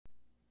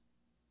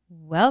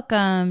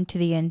Welcome to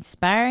the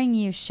Inspiring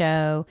You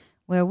Show,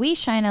 where we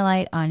shine a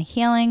light on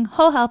healing,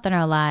 whole health in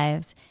our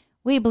lives.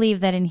 We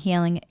believe that in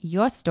healing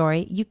your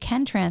story, you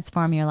can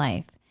transform your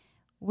life.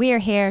 We are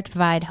here to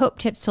provide hope,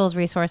 tips, tools,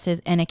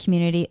 resources, and a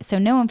community so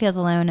no one feels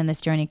alone in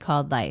this journey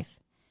called life.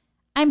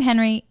 I'm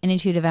Henry, an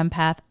intuitive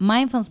empath,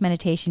 mindfulness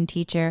meditation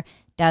teacher,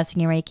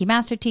 dowsing and Reiki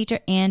master teacher,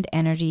 and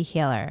energy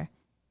healer.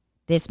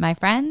 This, my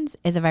friends,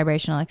 is a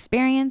vibrational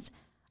experience,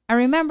 a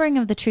remembering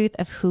of the truth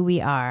of who we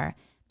are.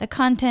 The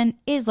content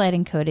is light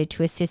encoded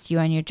to assist you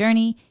on your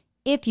journey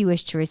if you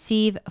wish to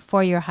receive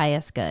for your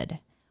highest good.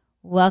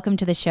 Welcome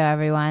to the show,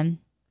 everyone.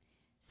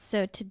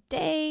 So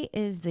today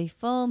is the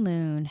full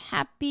moon.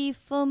 Happy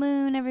full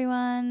moon,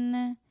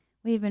 everyone.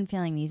 We've been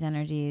feeling these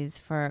energies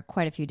for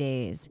quite a few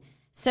days.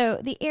 So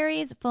the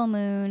Aries full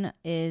moon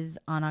is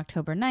on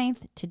October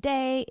 9th.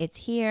 Today, it's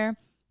here.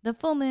 The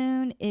full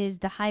moon is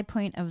the high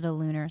point of the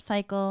lunar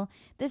cycle.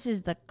 This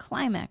is the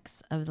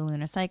climax of the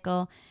lunar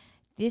cycle.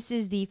 This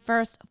is the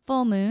first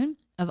full moon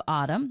of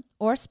autumn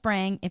or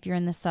spring if you're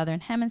in the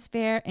southern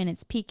hemisphere, and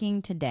it's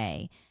peaking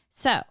today.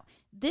 So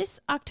this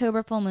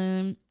October full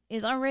moon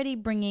is already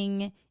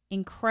bringing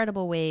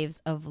incredible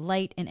waves of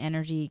light and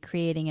energy,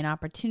 creating an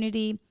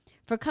opportunity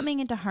for coming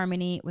into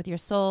harmony with your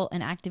soul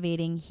and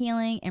activating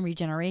healing and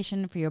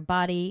regeneration for your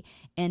body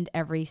and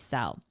every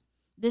cell.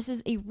 This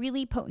is a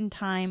really potent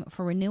time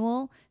for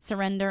renewal,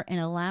 surrender, and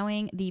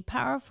allowing the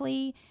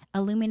powerfully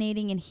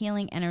illuminating and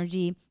healing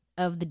energy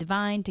of the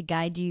divine to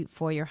guide you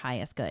for your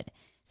highest good.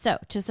 So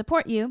to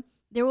support you,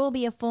 there will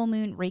be a full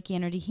moon Reiki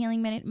energy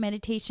healing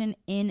meditation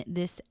in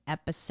this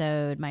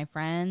episode, my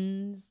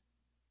friends.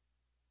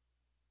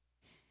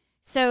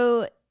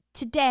 So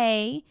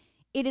today,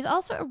 it is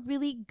also a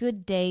really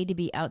good day to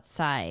be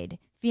outside,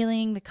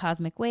 feeling the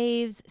cosmic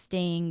waves,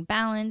 staying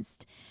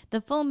balanced.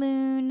 The full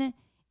moon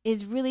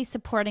is really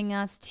supporting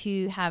us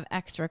to have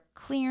extra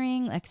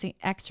clearing,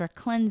 extra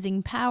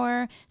cleansing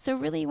power. So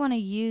really want to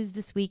use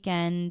this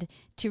weekend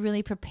to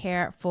really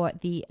prepare for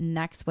the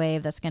next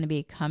wave that's going to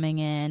be coming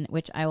in,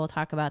 which I will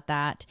talk about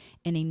that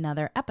in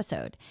another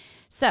episode.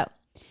 So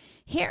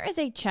here is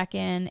a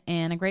check-in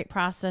and a great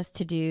process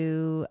to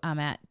do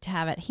to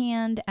have at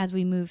hand as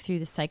we move through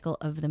the cycle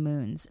of the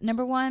moons.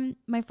 Number one,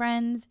 my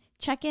friends,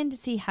 check in to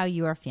see how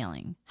you are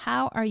feeling.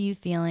 How are you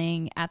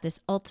feeling at this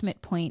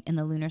ultimate point in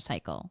the lunar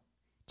cycle?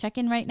 Check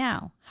in right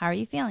now. How are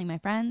you feeling, my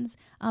friends?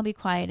 I'll be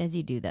quiet as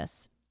you do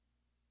this.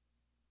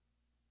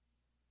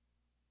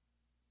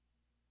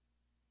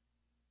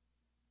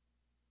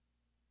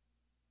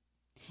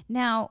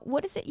 Now,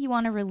 what is it you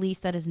want to release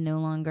that is no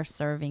longer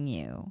serving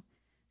you?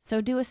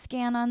 So do a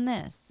scan on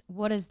this.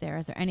 What is there?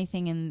 Is there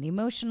anything in the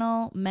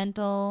emotional,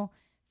 mental,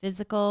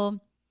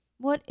 physical?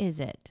 What is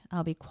it?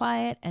 I'll be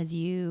quiet as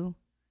you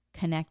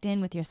connect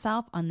in with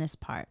yourself on this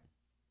part.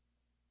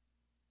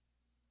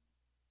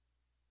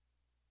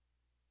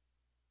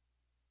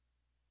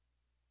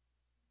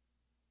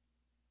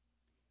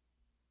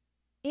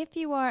 If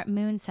you are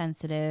moon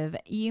sensitive,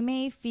 you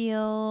may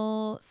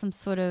feel some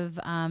sort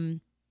of,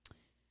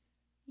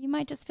 you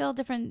might just feel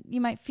different. You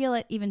might feel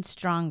it even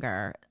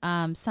stronger.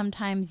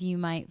 Sometimes you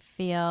might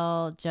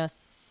feel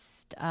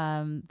just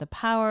the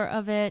power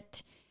of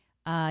it.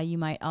 You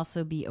might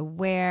also be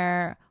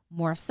aware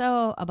more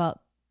so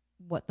about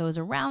what those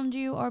around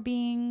you are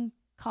being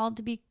called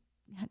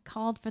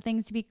for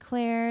things to be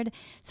cleared.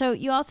 So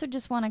you also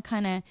just want to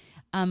kind of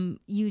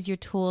use your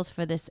tools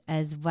for this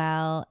as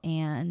well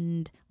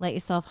and let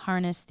yourself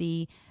harness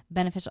the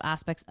beneficial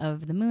aspects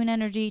of the moon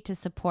energy to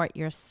support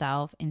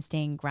yourself in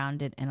staying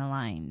grounded and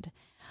aligned.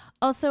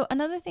 Also,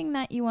 another thing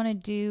that you want to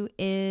do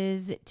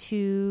is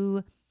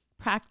to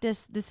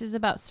practice. This is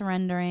about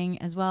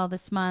surrendering as well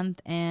this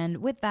month. And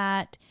with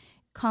that,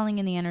 calling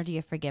in the energy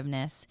of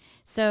forgiveness.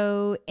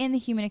 So in the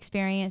human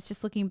experience,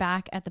 just looking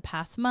back at the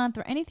past month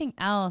or anything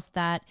else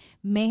that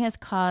may has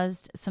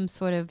caused some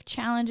sort of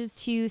challenges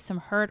to you, some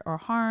hurt or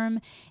harm.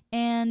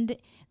 And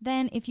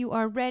then if you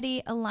are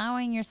ready,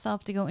 allowing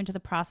yourself to go into the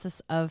process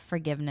of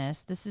forgiveness.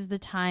 This is the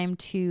time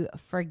to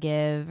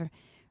forgive.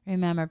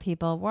 Remember,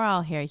 people, we're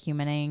all here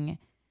humaning.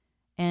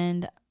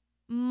 And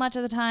much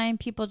of the time,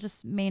 people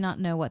just may not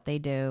know what they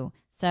do.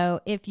 So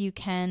if you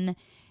can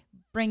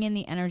bring in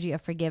the energy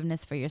of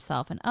forgiveness for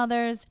yourself and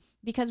others,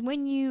 because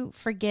when you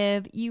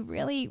forgive, you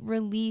really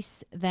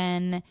release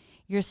then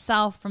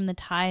yourself from the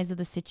ties of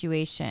the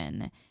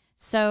situation.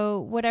 So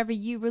whatever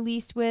you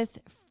released with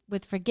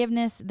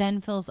forgiveness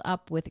then fills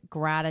up with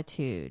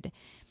gratitude.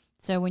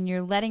 So when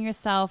you're letting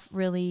yourself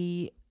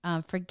really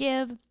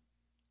forgive,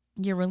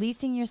 you're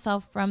releasing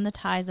yourself from the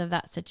ties of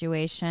that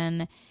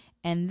situation.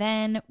 And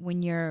then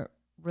when you're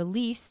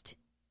released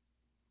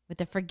with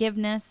the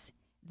forgiveness,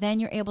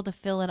 then you're able to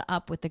fill it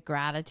up with the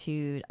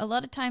gratitude. A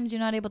lot of times you're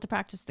not able to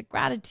practice the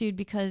gratitude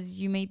because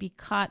you may be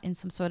caught in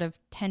some sort of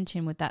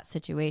tension with that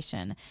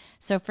situation.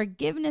 So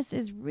forgiveness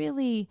is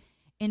really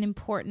an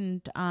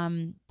important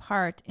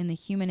part in the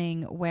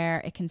humaning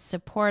where it can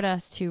support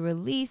us to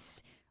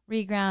release,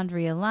 reground,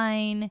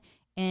 realign,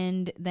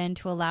 and then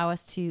to allow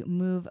us to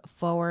move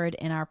forward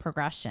in our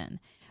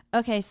progression.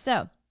 Okay,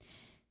 so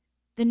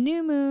The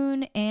new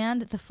moon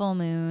and the full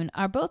moon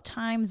are both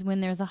times when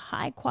there's a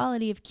high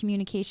quality of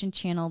communication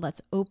channel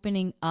that's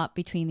opening up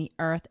between the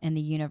earth and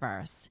the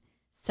universe.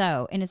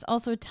 So, and it's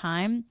also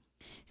time.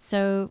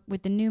 So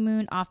with the new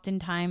moon,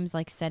 oftentimes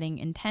like setting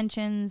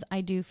intentions,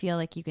 I do feel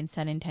like you can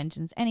set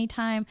intentions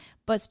anytime,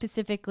 but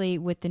specifically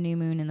with the new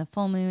moon and the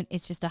full moon,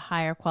 it's just a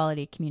higher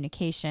quality of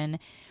communication.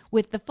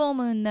 With the full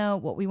moon though,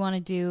 what we want to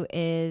do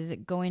is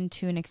go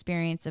into an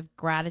experience of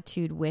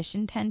gratitude wish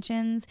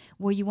intentions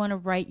where you want to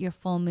write your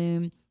full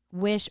moon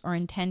wish or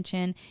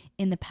intention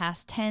in the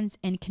past tense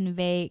and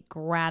convey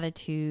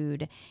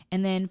gratitude.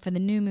 And then for the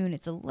new moon,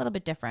 it's a little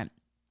bit different.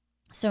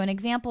 So an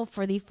example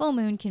for the full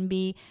moon can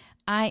be,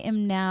 I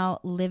am now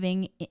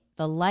living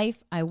the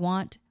life I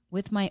want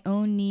with my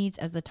own needs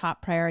as the top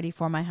priority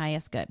for my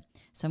highest good.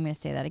 So I'm going to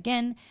say that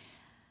again.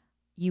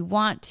 You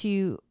want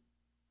to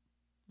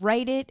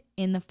write it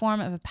in the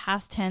form of a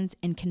past tense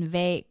and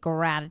convey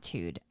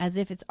gratitude as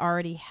if it's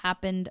already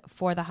happened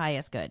for the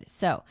highest good.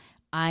 So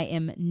I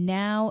am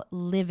now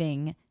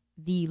living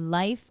the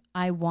life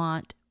I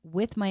want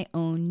with my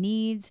own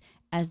needs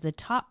as the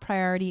top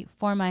priority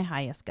for my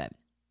highest good.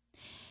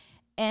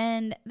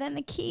 And then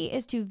the key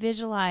is to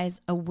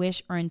visualize a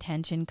wish or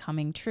intention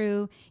coming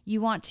true.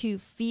 You want to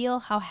feel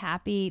how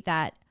happy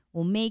that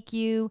will make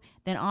you,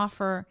 then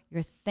offer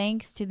your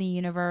thanks to the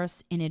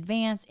universe in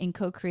advance in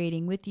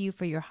co-creating with you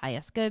for your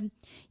highest good.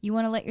 You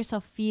want to let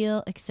yourself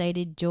feel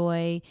excited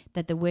joy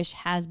that the wish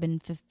has been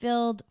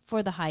fulfilled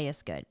for the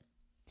highest good.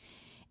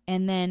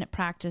 And then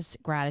practice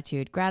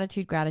gratitude.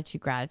 Gratitude, gratitude,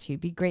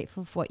 gratitude. Be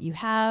grateful for what you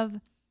have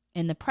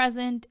in the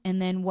present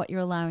and then what you're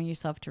allowing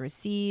yourself to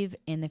receive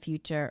in the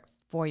future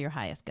for your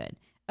highest good.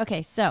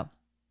 Okay, so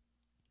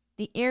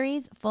the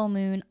Aries full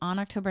moon on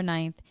October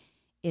 9th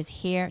is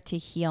here to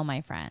heal, my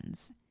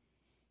friends.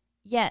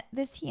 Yet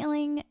this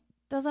healing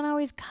doesn't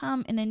always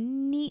come in a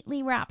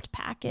neatly wrapped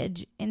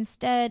package.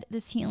 Instead,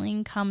 this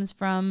healing comes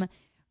from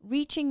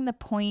reaching the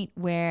point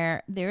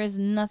where there is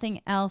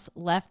nothing else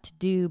left to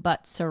do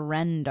but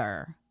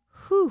surrender.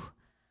 Whew.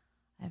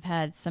 I've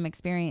had some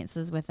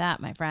experiences with that,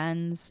 my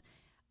friends.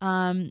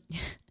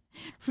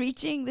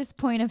 Reaching this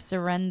point of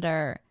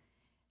surrender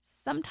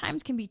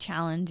sometimes can be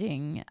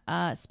challenging,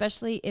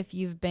 especially if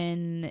you've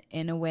been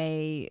in a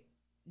way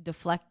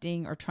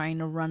deflecting or trying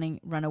to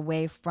run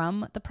away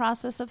from the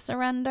process of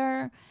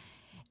surrender.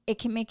 It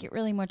can make it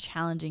really more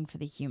challenging for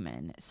the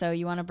human. So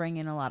you want to bring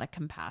in a lot of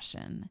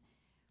compassion,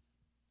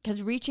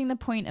 because reaching the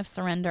point of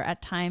surrender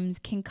at times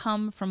can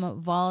come from a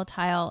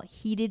volatile,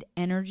 heated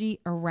energy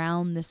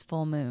around this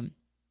full moon.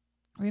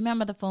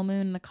 Remember, the full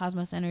moon and the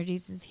cosmos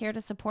energies is here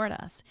to support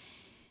us.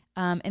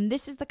 And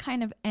this is the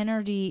kind of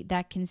energy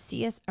that can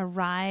see us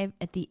arrive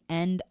at the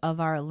end of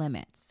our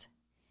limits.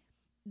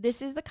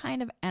 This is the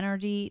kind of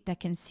energy that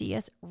can see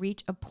us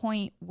reach a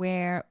point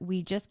where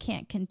we just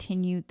can't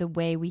continue the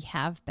way we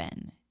have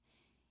been.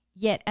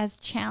 Yet, as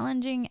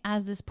challenging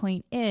as this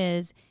point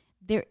is,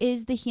 there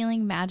is the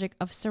healing magic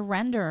of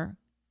surrender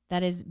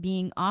that is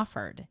being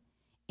offered.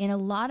 And a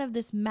lot of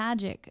this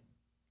magic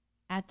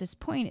at this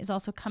point is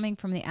also coming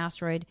from the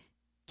asteroid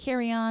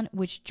Chiron,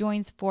 which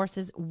joins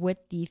forces with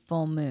the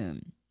full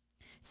moon.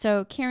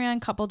 So Chiron,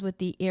 coupled with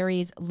the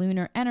Aries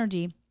lunar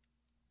energy,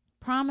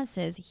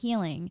 promises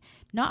healing,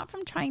 not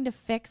from trying to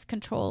fix,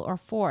 control, or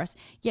force,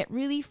 yet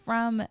really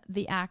from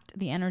the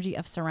energy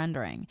of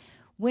surrendering.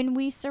 When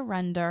we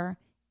surrender,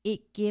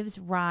 it gives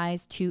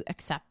rise to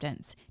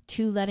acceptance,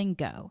 to letting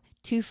go,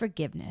 to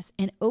forgiveness,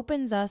 and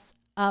opens us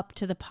up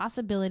to the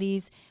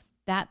possibilities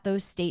that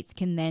those states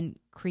can then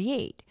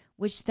create,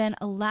 which then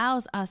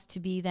allows us to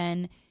be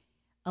then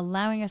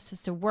allowing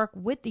us to work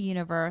with the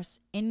universe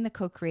in the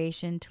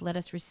co-creation to let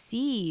us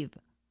receive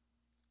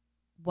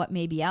what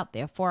may be out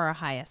there for our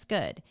highest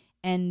good.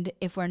 And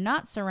if we're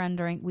not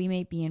surrendering, we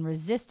may be in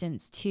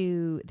resistance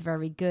to the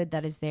very good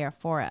that is there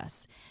for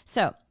us.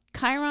 So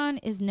Chiron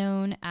is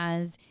known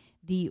as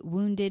the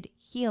wounded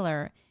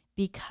healer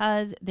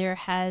because there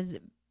is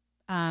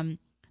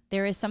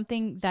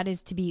something that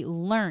is to be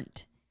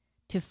learnt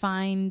to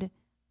find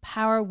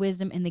power,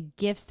 wisdom, and the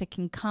gifts that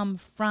can come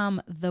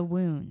from the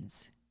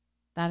wounds.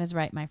 That is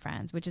right, my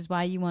friends, which is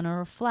why you want to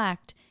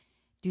reflect,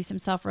 do some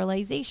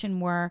self-realization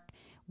work,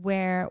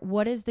 where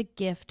what is the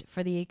gift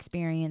for the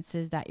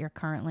experiences that you're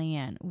currently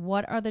in?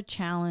 What are the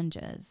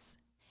challenges?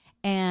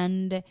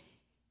 And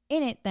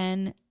in it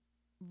then,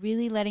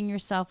 really letting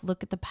yourself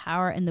look at the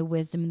power and the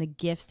wisdom and the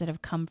gifts that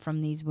have come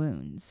from these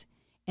wounds.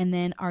 And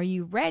then are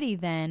you ready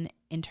then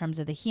in terms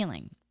of the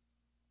healing?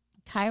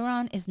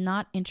 Chiron is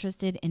not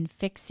interested in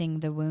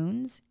fixing the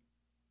wounds.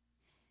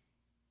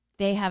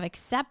 They have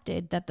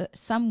accepted that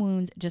some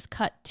wounds just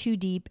cut too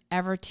deep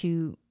ever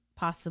to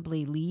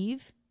possibly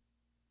leave.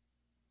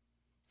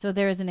 So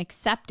there is an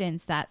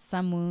acceptance that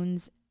some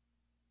wounds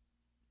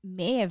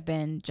may have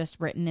been just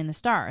written in the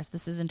stars.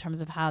 This is in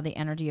terms of how the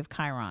energy of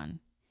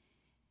Chiron.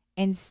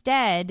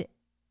 Instead,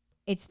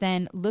 it's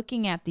then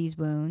looking at these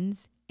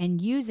wounds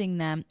and using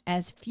them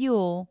as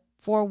fuel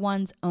for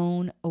one's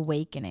own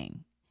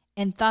awakening.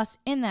 And thus,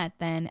 in that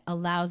then,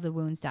 allows the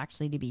wounds to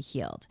actually to be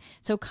healed.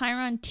 So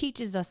Chiron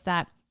teaches us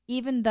that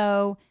even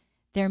though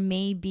there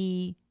may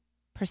be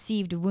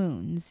perceived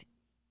wounds,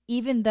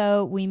 even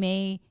though we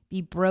may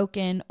be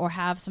broken or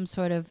have some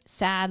sort of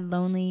sad,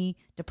 lonely,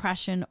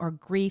 depression, or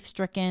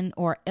grief-stricken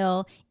or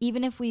ill,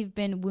 even if we've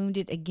been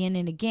wounded again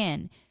and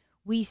again,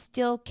 we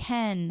still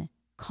can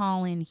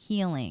call in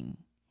healing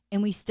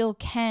and we still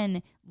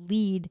can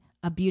lead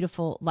a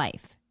beautiful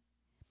life.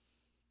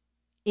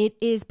 It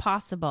is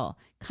possible.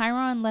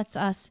 Chiron lets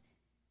us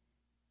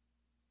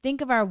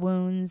think of our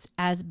wounds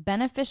as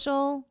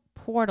beneficial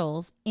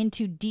portals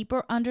into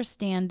deeper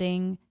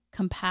understanding,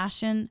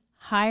 compassion,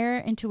 higher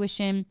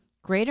intuition,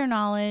 greater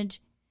knowledge,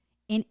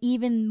 and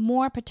even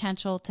more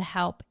potential to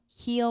help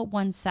heal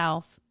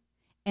oneself.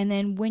 And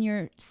then when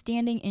you're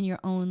standing in your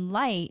own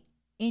light,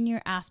 in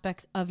your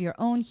aspects of your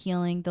own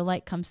healing, the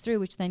light comes through,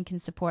 which then can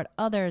support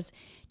others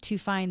to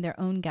find their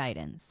own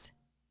guidance.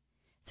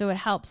 So it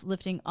helps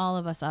lifting all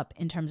of us up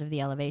in terms of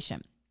the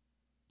elevation.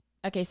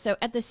 Okay, so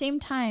at the same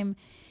time,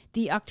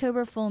 the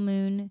October full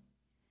moon,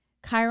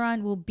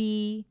 Chiron will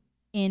be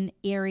in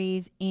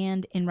Aries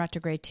and in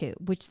retrograde too,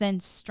 which then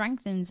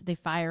strengthens the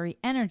fiery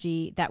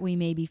energy that we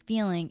may be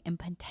feeling and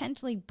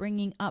potentially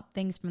bringing up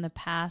things from the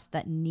past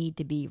that need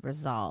to be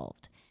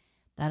resolved.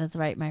 That is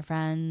right, my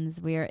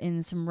friends. We are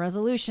in some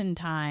resolution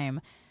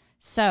time.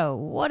 So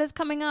what is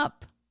coming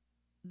up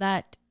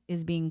that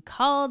is being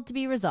called to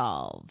be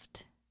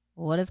resolved?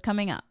 What is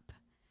coming up?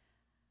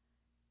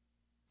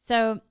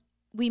 So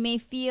we may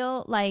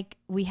feel like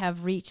we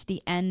have reached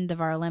the end of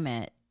our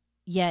limit,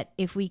 yet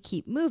if we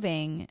keep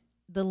moving,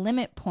 the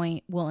limit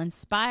point will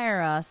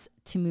inspire us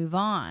to move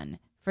on,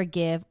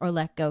 forgive, or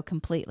let go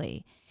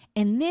completely.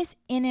 And this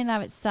in and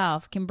of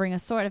itself can bring a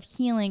sort of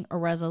healing or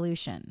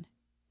resolution.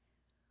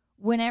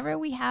 Whenever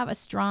we have a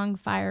strong,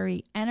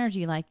 fiery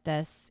energy like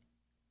this,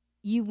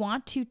 you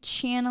want to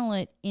channel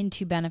it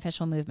into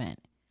beneficial movement.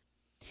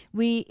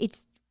 We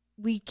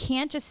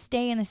can't just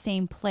stay in the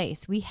same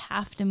place. We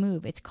have to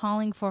move. It's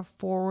calling for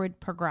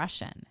forward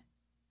progression.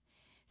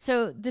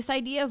 So this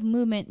idea of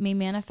movement may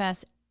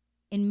manifest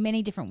in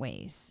many different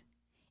ways.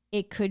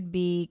 It could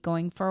be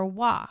going for a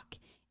walk.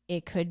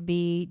 It could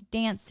be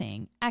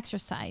dancing,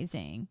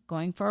 exercising,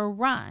 going for a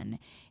run.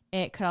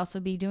 It could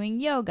also be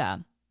doing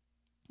yoga.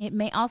 It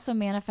may also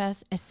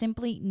manifest as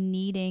simply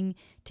needing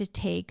to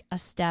take a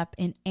step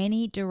in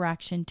any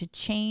direction to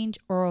change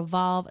or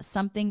evolve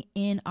something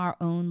in our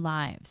own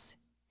lives.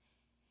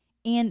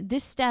 And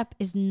this step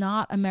is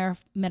not a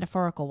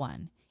metaphorical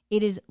one.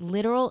 It is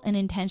literal and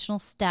intentional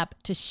step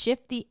to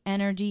shift the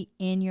energy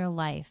in your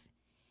life.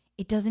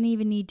 It doesn't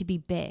even need to be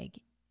big.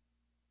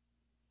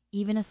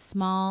 Even a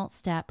small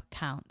step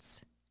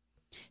counts.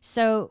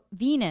 So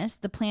Venus,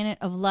 the planet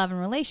of love and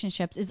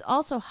relationships, is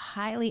also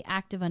highly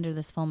active under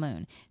this full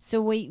moon.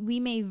 So we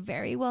may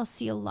very well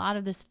see a lot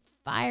of this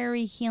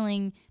fiery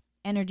healing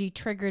energy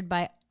triggered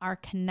by our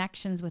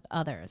connections with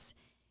others.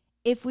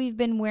 If we've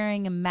been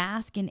wearing a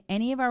mask in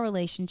any of our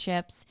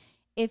relationships,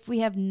 if we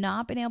have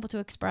not been able to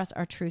express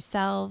our true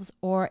selves,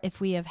 or if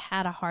we have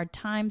had a hard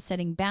time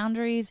setting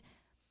boundaries,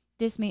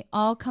 this may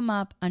all come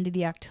up under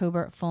the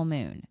October full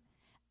moon.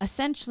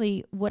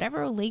 Essentially, whatever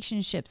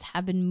relationships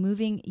have been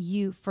moving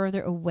you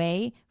further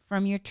away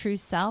from your true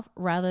self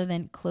rather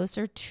than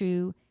closer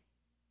to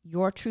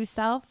your true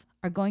self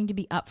are going to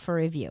be up for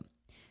review.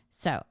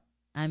 So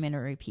I'm going to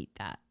repeat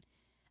that.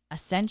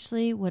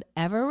 Essentially,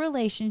 whatever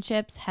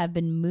relationships have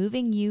been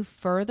moving you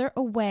further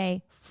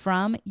away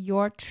from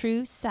your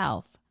true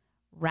self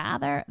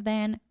rather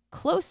than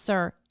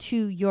closer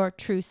to your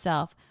true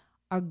self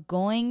are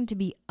going to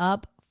be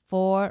up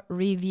for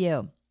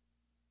review.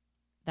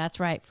 That's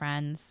right,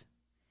 friends.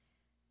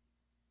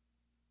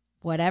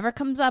 Whatever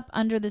comes up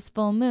under this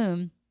full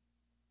moon,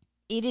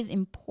 it is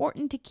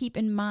important to keep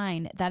in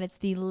mind that it's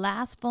the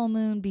last full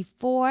moon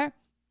before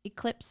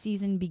eclipse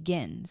season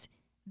begins.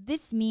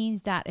 This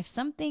means that if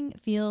something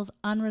feels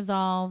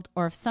unresolved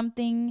or if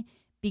something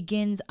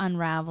begins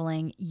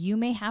unraveling, you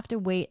may have to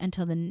wait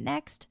until the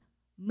next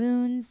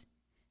month's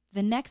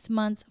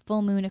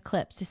full moon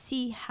eclipse to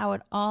see how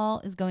it all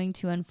is going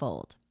to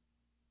unfold.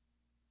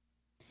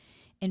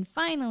 And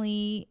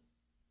finally,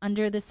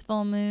 under this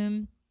full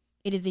moon,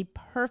 it is a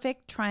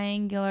perfect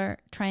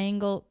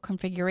triangle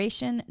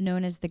configuration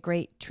known as the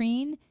Great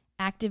Trine,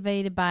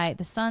 activated by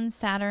the Sun,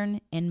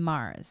 Saturn, and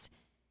Mars.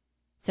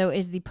 So it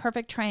is the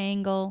perfect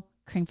triangle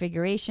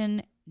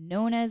configuration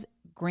known as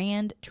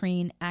Grand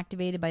Trine,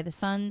 activated by the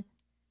Sun,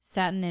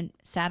 Saturn,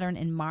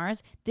 and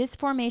Mars. This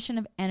formation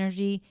of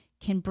energy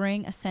can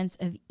bring a sense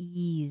of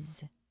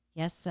ease.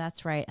 Yes,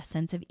 that's right, a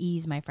sense of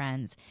ease, my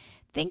friends.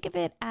 Think of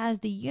it as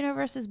the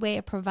universe's way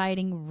of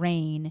providing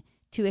rain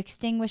to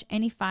extinguish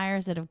any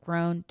fires that have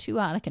grown too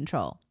out of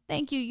control.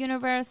 Thank you,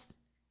 universe.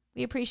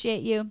 We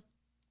appreciate you.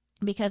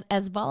 Because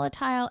as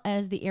volatile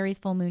as the Aries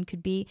full moon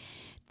could be,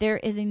 there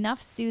is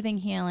enough soothing,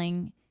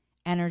 healing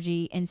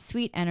energy and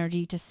sweet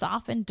energy to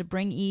soften, to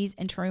bring ease,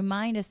 and to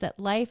remind us that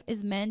life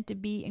is meant to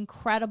be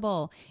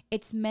incredible.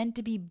 It's meant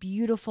to be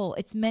beautiful.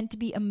 It's meant to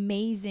be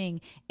amazing.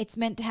 It's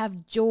meant to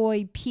have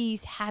joy,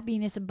 peace,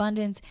 happiness,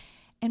 abundance.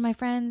 And my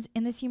friends,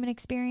 in this human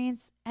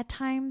experience, at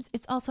times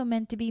it's also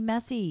meant to be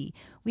messy.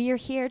 We are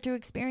here to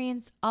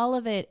experience all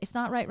of it. It's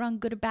not right, wrong,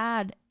 good, or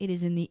bad. It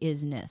is in the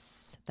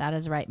isness. That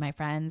is right, my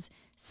friends.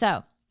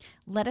 So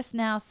let us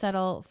now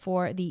settle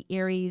for the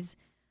Aries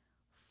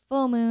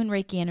full moon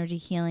Reiki energy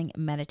healing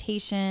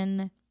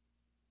meditation.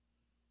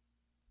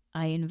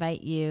 I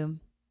invite you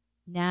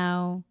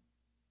now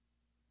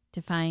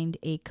to find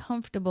a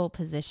comfortable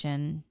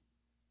position,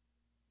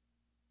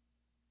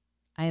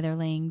 either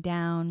laying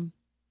down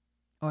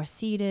or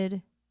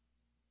seated,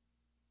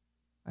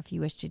 or if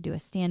you wish to do a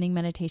standing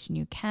meditation,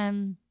 you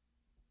can.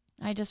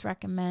 I just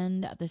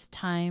recommend at this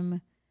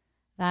time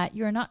that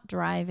you're not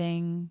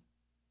driving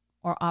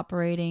or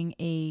operating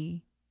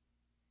any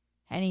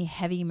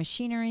heavy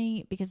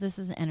machinery, because this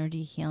is an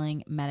energy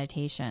healing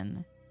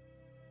meditation.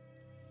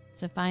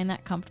 So find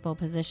that comfortable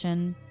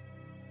position,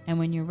 and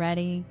when you're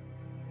ready,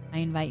 I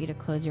invite you to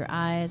close your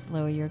eyes,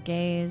 lower your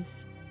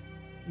gaze.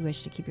 If you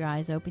wish to keep your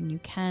eyes open, you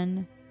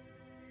can.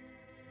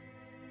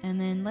 And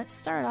then let's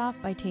start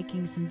off by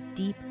taking some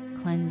deep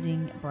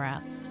cleansing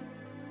breaths.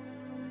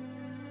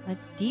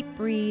 Let's deep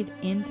breathe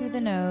in through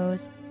the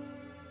nose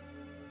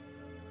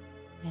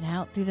and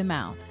out through the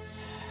mouth.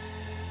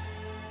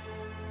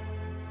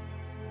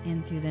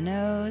 In through the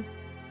nose,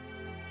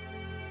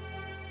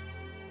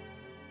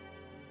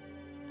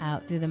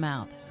 out through the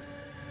mouth.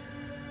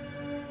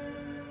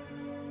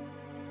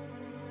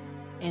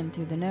 In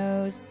through the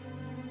nose,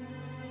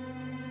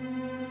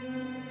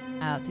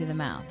 out through the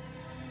mouth.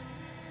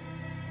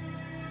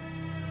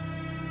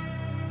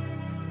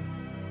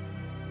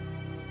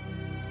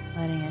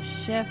 Letting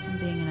us shift from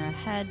being in our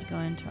head to go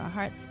into our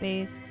heart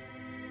space.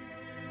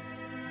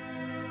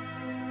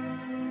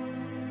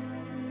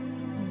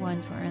 And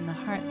once we're in the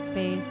heart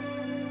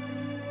space,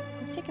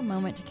 let's take a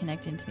moment to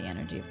connect into the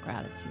energy of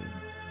gratitude.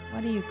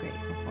 What are you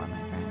grateful for,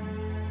 my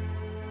friends?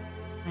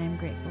 I am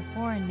grateful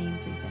for, and name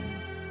 3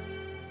 things.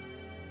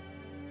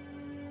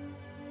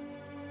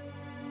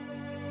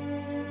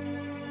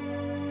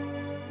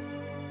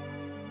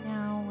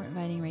 Now we're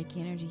inviting Reiki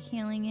energy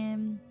healing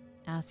in,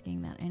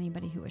 asking that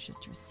anybody who wishes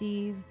to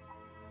receive,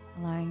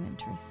 allowing them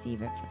to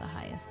receive it for the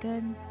highest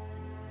good,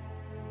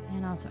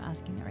 and also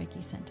asking that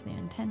Reiki sent to their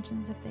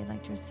intentions if they'd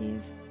like to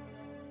receive,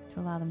 to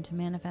allow them to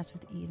manifest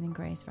with ease and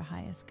grace for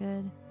highest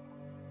good.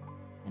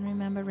 And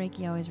remember,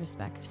 Reiki always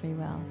respects free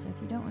will, so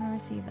if you don't want to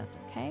receive, that's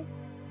okay.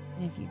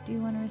 And if you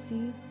do want to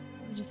receive,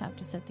 you just have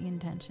to set the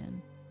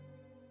intention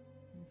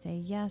and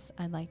say, yes,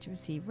 I'd like to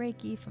receive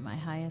Reiki for my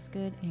highest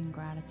good in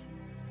gratitude.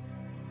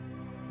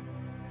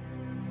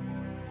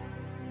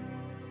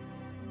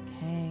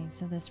 Okay,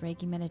 so this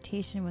Reiki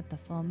meditation with the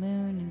full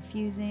moon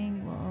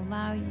infusing will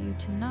allow you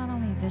to not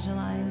only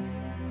visualize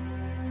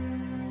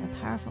the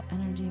powerful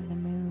energy of the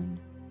moon,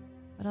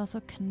 but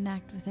also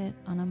connect with it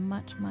on a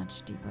much,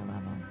 much deeper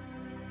level.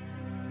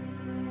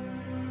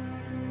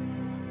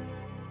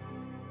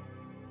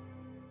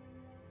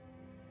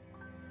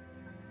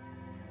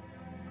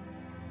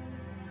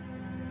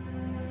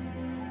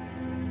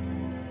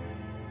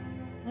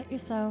 Let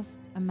yourself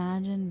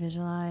imagine,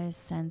 visualize,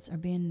 sense, or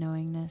be in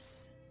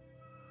knowingness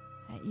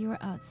that you are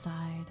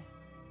outside.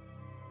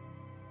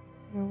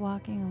 You're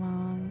walking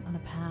along on a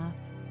path,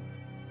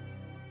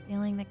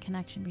 feeling the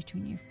connection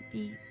between your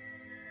feet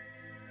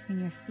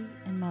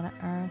and Mother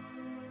Earth,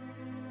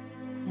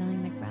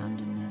 feeling the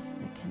groundedness,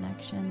 the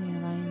connection, the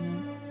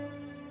alignment.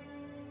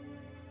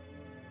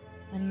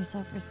 Letting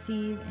yourself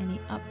receive any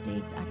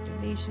updates,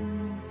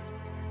 activations,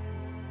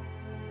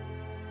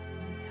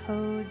 any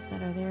codes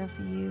that are there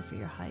for you for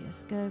your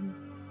highest good.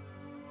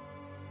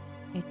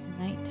 It's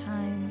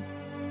nighttime.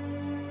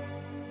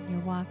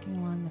 You're walking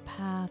along the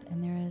path,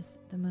 and there is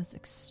the most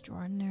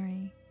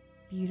extraordinary,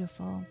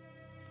 beautiful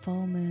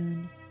full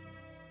moon.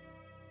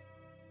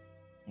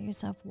 Let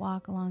yourself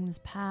walk along this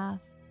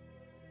path,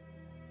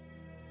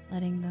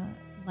 letting the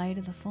light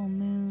of the full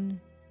moon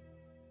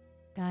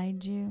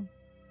guide you.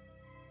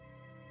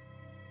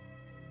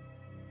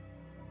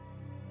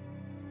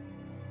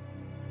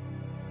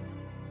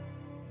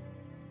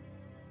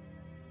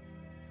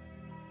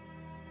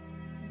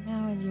 And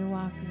now as you're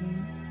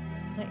walking,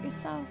 let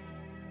yourself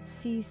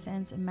see,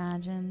 sense,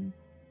 imagine,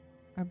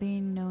 or be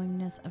in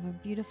knowingness of a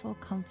beautiful,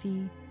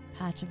 comfy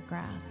patch of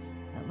grass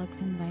that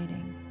looks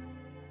inviting.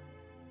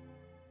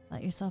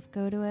 Let yourself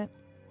go to it,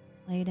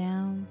 lay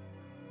down,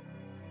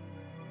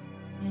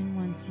 and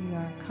once you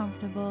are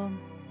comfortable,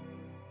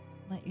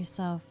 let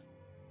yourself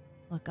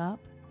look up,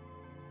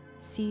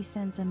 see,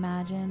 sense,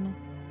 imagine,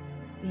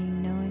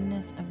 being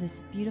knowingness of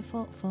this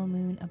beautiful full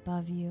moon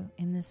above you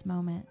in this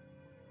moment.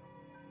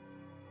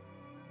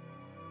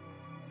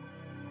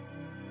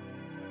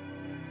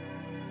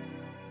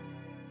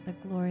 The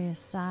glorious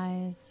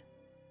size,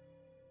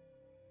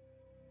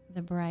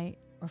 the bright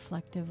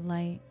reflective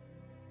light,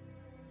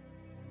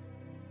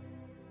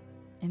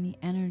 and the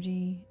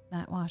energy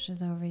that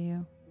washes over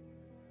you.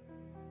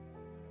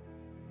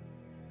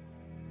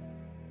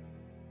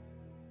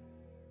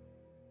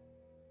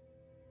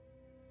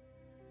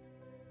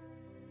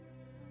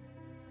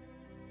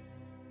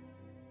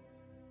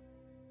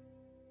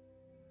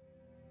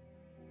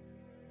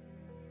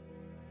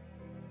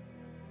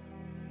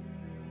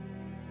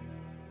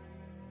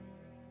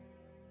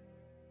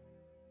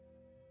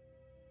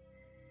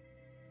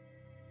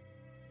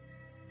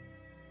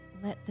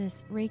 Let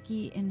this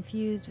Reiki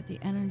infused with the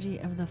energy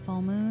of the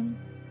full moon,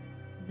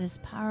 this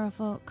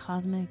powerful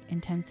cosmic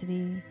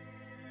intensity,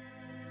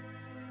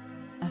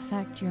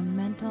 affect your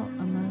mental,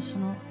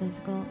 emotional,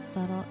 physical,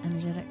 subtle,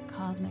 energetic,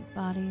 cosmic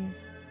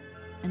bodies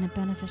in a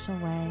beneficial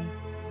way.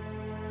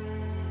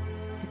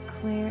 To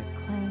clear,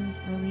 cleanse,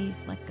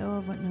 release, let go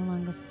of what no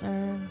longer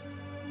serves.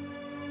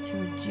 To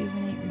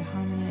rejuvenate,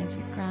 reharmonize,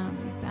 reground,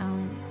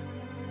 rebalance,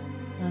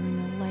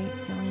 letting the light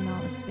fill in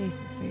all the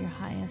spaces for your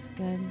highest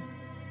good.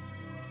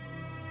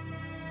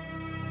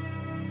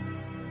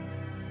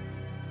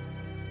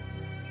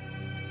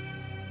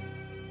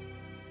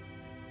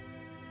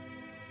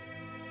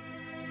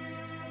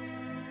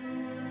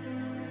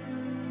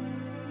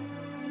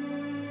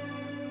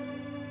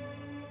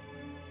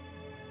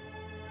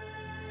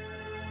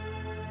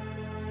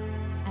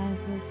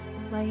 As this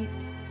light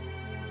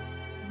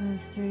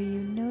moves through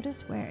you,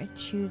 notice where it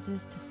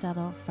chooses to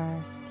settle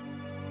first.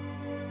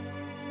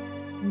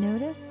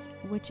 Notice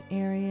which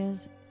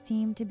areas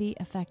seem to be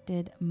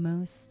affected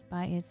most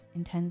by its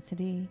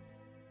intensity.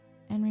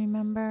 And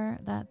remember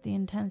that the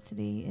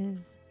intensity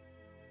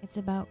it's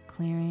about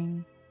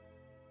clearing.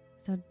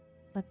 So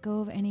let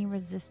go of any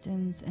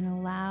resistance and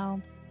allow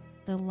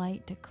the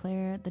light to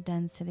clear the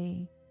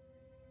density.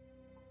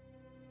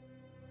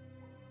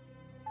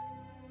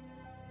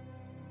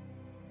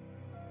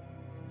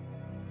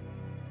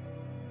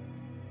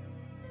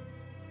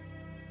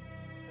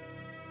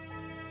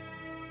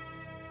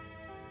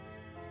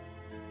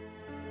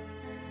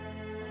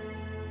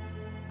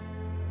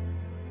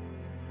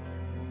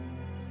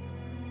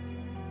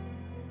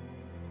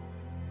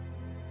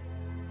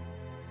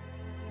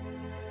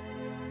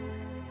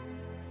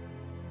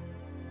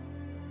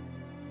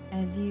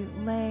 As you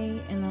lay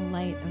in the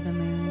light of the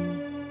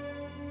moon,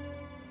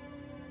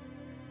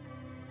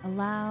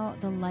 allow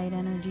the light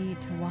energy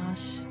to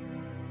wash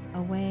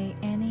away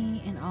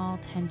any and all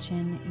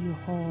tension you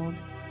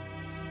hold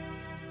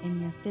in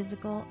your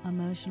physical,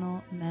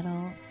 emotional,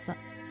 mental,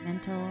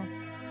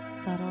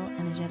 subtle,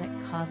 energetic,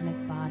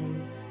 cosmic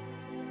bodies.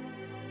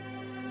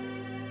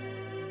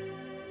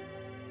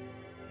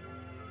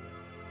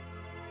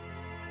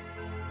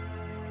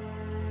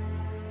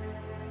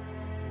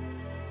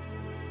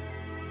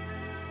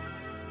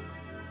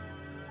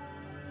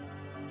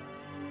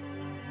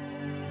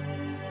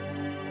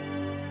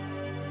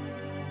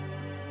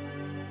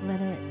 Let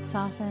it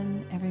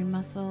soften every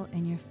muscle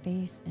in your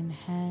face and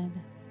head.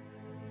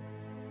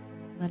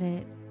 Let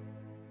it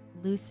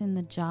loosen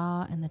the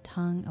jaw and the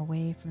tongue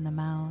away from the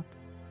mouth.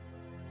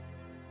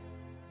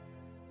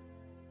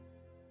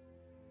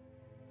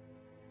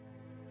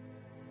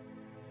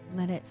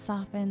 Let it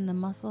soften the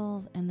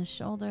muscles in the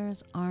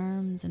shoulders,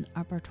 arms, and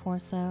upper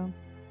torso.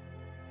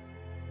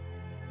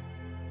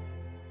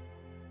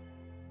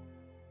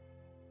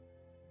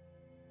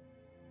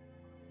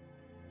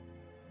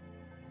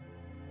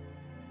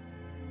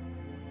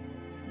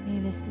 May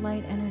this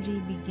light energy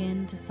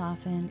begin to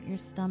soften your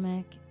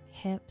stomach,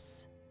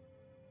 hips.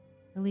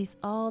 Release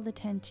all the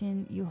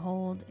tension you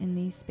hold in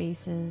these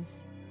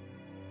spaces.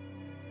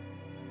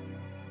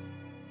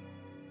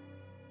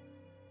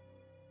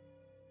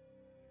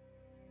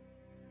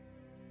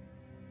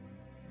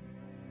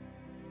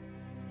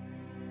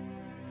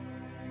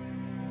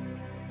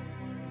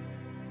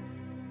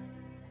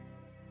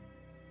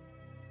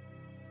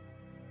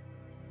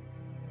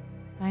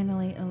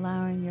 Finally,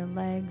 allowing your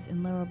legs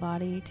and lower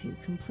body to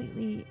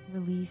completely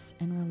release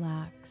and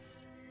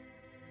relax.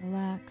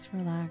 Relax,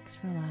 relax,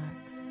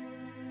 relax.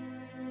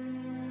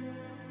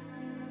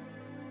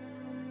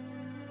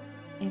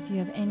 If you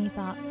have any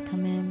thoughts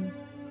come in,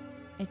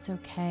 it's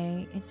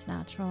okay. It's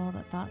natural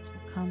that thoughts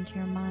will come to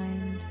your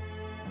mind.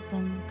 Let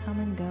them come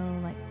and go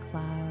like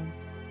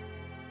clouds.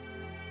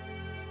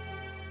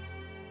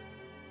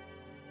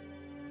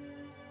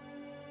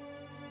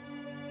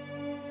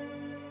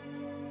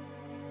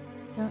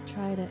 Don't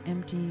try to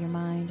empty your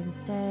mind.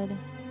 Instead,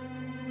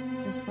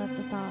 just let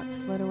the thoughts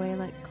float away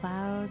like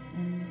clouds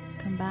and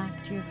come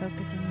back to your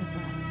focus on your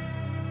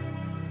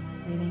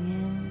breath. Breathing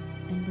in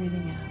and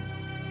breathing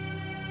out.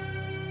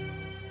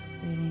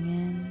 Breathing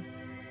in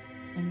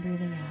and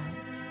breathing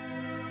out.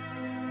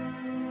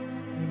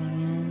 Breathing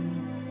in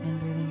and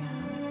breathing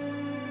out.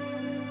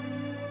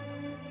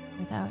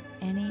 Without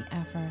any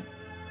effort,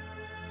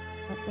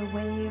 let the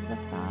waves of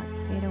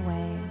thoughts fade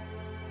away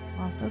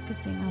while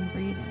focusing on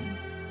breathing.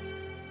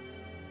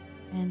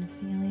 And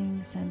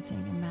feeling,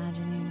 sensing,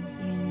 imagining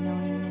the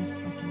unknowingness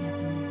looking at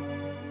the moon.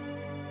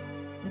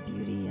 The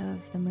beauty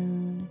of the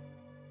moon.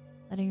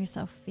 Letting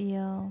yourself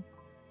feel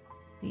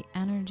the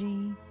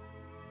energy.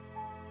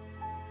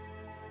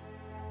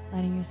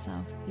 Letting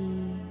yourself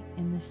be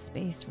in this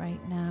space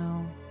right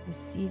now,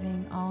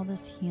 receiving all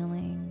this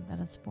healing that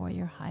is for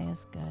your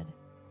highest good.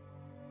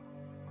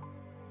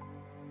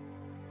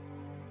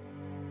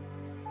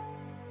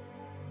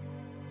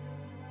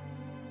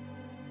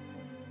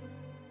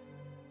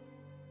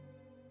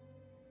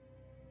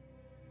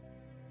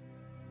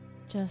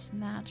 Just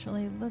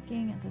naturally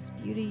looking at this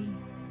beauty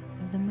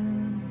of the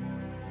moon,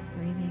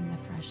 breathing the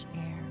fresh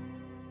air.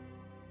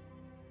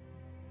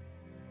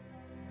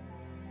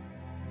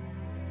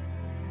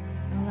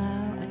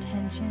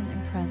 attention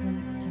and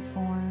presence to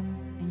form,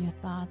 and your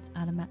thoughts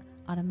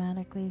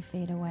automatically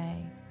fade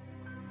away.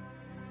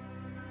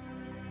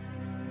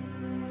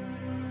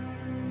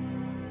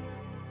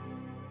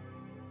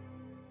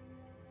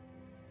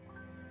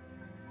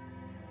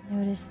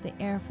 Notice the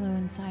airflow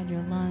inside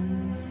your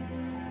lungs.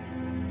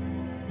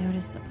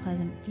 Notice the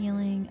pleasant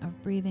feeling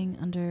of breathing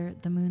under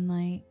the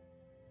moonlight.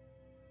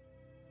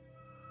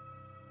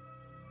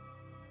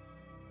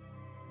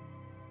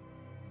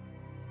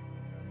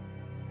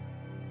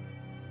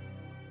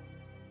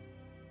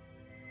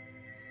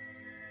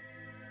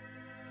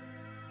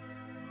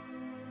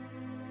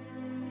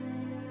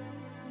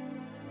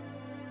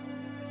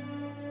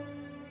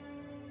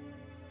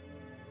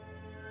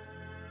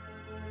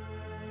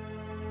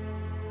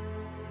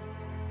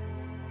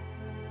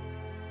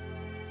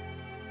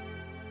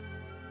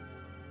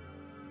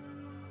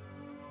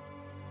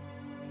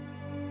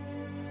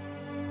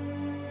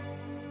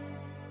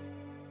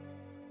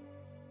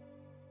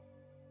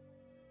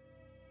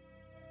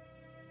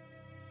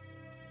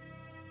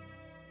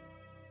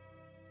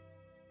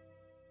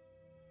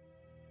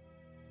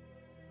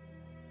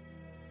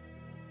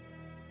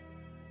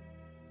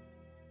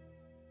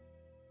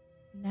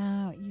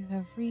 Now you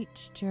have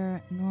reached your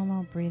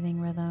normal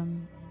breathing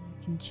rhythm, and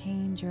you can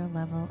change your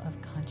level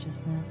of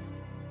consciousness.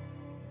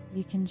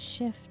 You can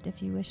shift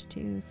if you wish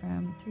to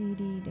from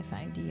 3D to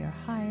 5D or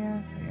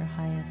higher for your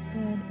highest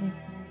good if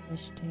you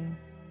wish to.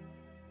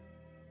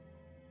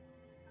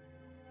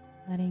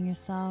 Letting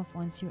yourself,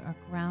 once you are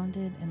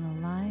grounded and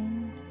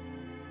aligned,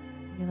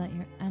 you let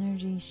your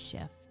energy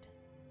shift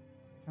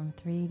from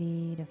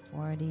 3D to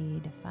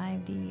 4D to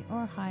 5D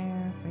or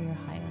higher for your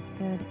highest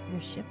good.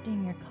 You're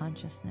shifting your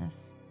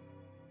consciousness.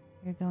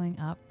 You're going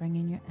up,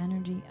 bringing your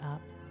energy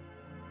up,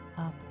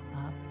 up,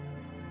 up.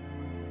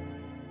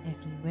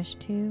 If you wish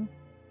to,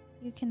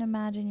 you can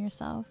imagine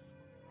yourself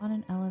on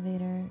an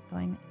elevator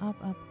going up,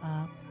 up,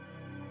 up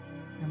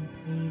from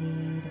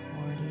 3D to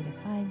 4D to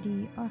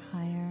 5D or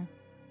higher.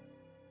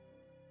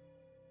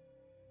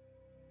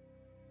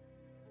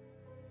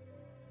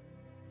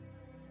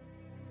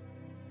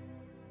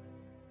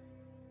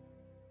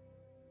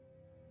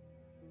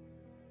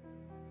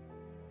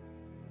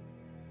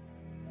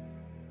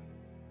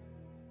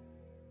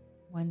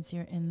 Once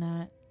you're in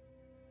that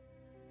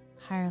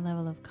higher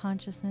level of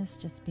consciousness,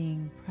 just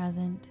being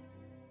present,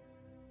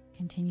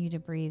 continue to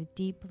breathe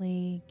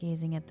deeply,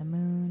 gazing at the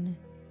moon,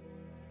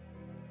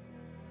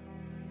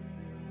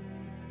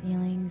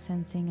 feeling,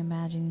 sensing,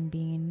 imagining,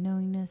 being in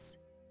knowingness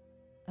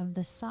of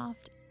the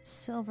soft,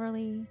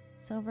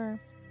 silver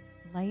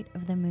light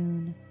of the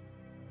moon.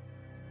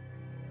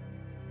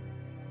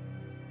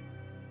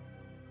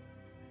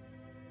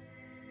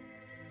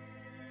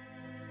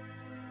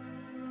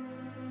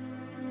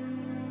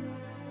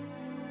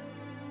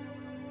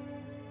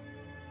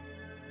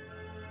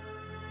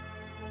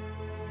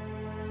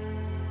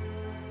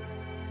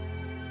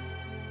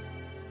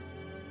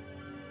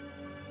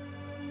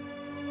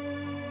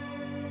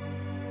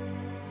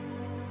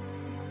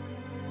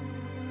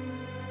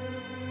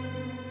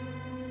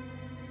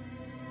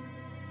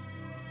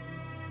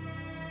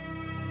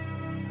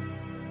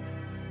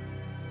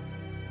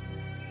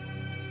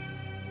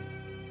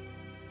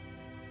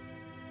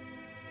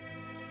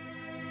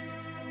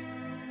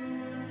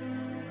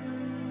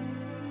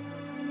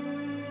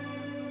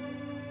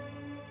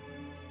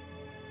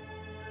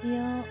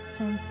 Feel,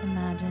 sense,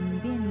 imagine,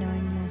 be in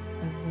knowingness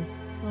of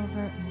this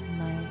silver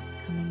moonlight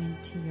coming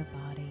into your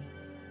body.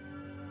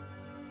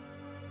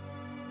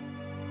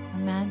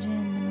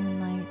 Imagine the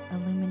moonlight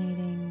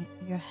illuminating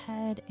your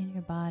head and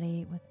your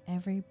body with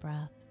every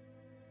breath.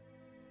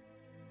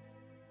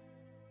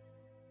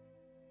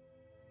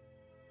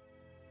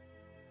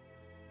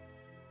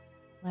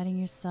 Letting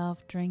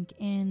yourself drink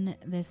in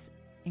this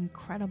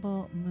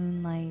incredible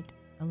moonlight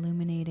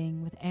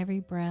illuminating with every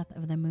breath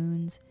of the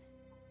moon's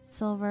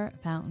silver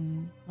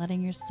fountain,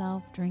 letting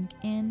yourself drink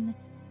in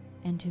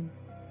and to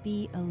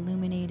be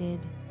illuminated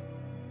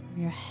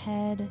from your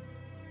head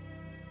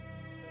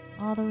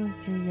all the way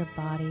through your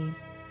body,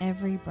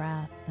 every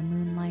breath, the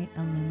moonlight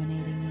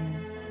illuminating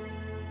you.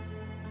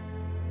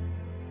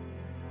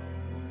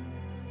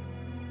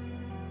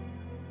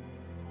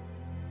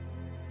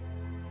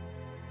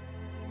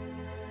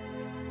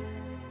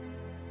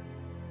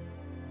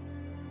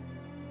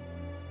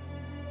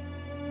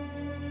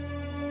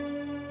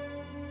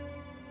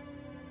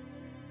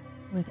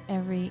 With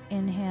every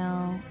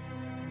inhale,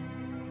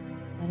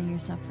 letting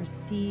yourself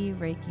receive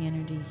Reiki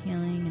energy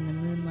healing in the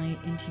moonlight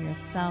into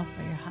yourself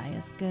for your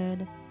highest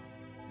good,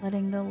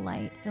 letting the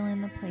light fill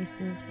in the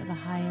places for the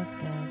highest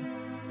good.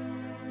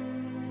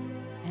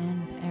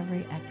 And with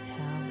every exhale,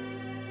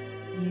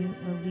 you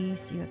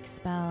release, you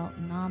expel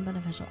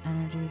non-beneficial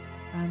energies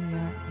from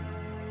your being.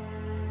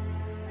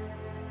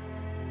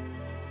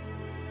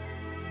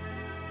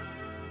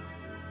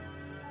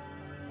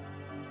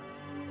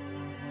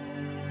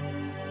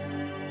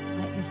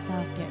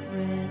 Yourself get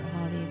rid of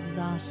all the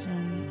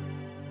exhaustion,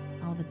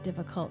 all the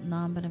difficult,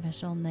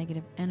 non-beneficial,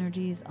 negative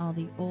energies, all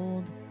the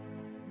old,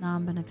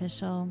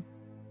 non-beneficial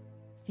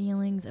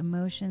feelings,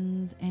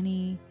 emotions,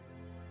 any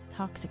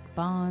toxic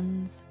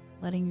bonds,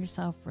 letting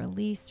yourself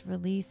release,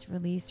 release,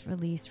 release,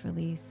 release,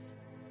 release.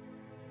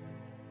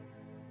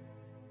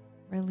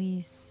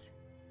 Release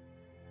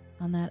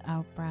on that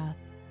out breath.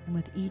 And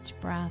with each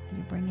breath,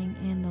 you're bringing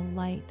in the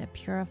light that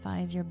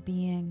purifies your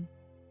being.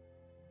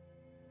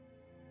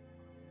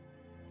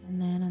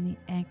 And then on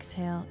the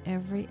exhale,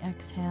 every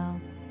exhale,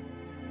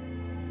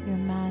 you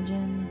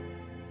imagine,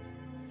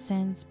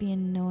 sense, be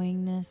in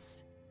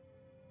knowingness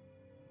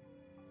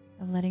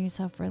of letting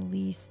yourself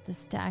release the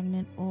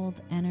stagnant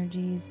old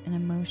energies and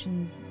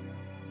emotions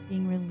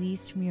being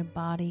released from your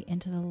body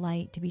into the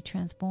light to be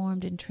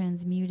transformed and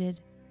transmuted.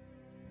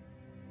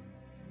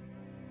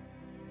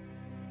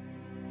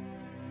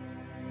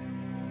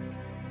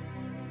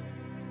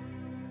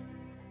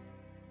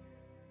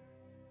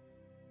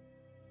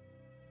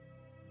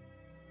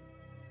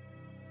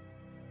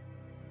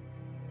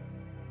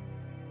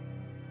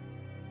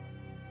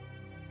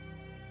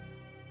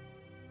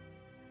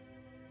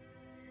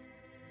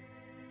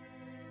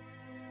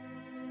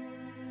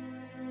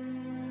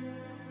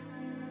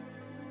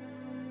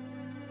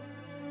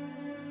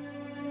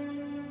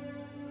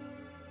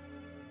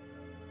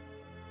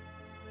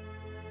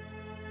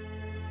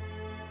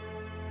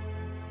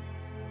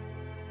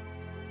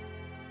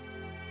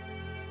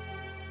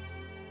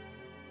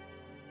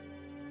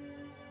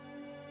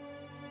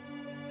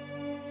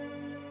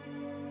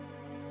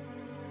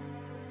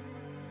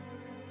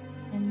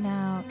 And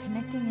now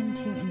connecting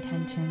into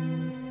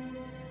intentions.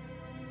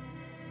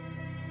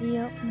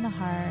 Feel from the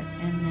heart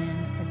and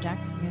then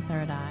project from your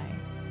third eye.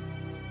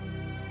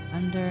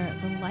 Under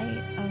the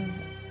light of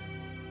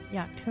the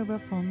October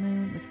full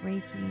moon with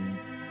Reiki,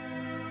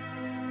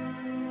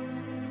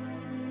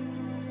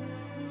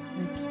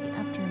 repeat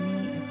after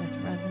me if this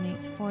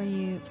resonates for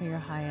you for your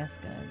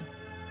highest good.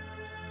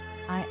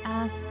 I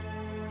ask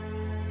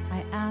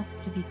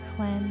to be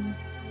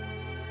cleansed.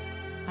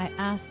 I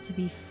ask to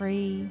be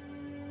free.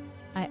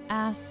 I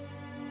ask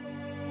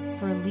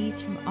for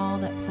release from all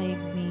that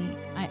plagues me.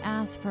 I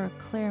ask for a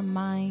clear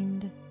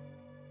mind.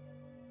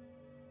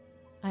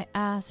 I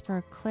ask for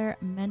a clear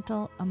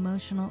mental,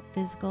 emotional,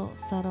 physical,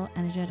 subtle,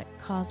 energetic,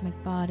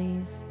 cosmic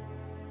bodies.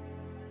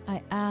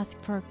 I ask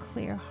for a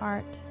clear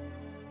heart.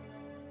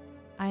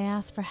 I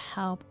ask for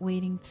help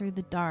wading through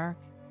the dark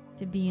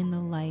to be in the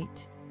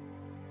light.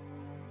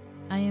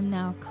 I am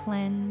now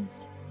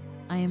cleansed.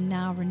 I am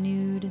now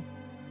renewed.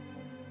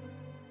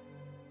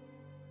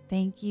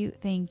 Thank you,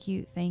 thank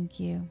you, thank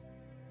you.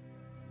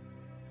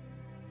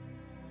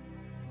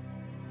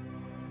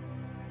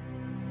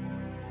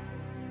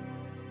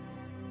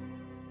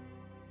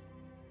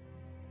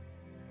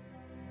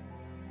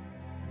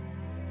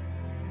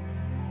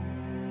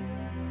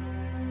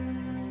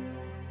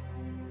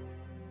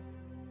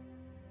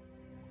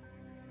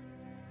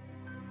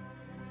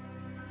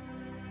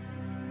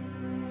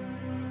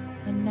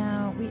 And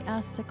now we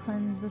ask to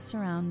cleanse the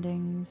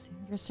surroundings,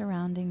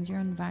 your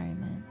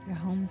environment, your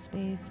home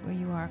space where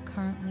you are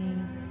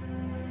currently,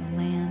 the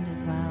land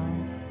as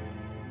well.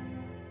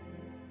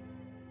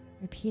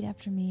 Repeat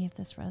after me if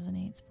this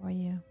resonates for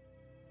you.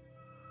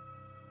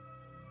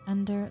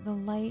 Under the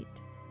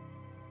light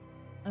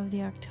of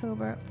the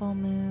October full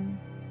moon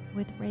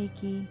with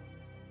Reiki,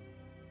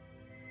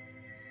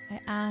 I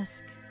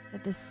ask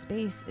that this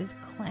space is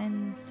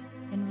cleansed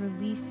and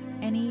release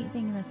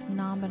anything that's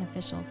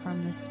non-beneficial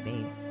from this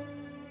space,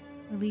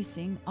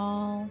 releasing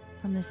all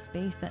from this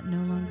space that no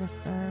longer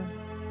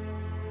serves.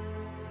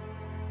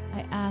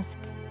 I ask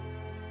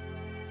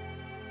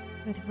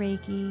with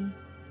Reiki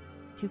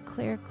to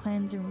clear,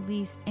 cleanse, and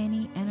release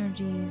any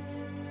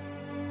energies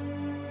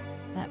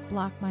that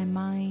block my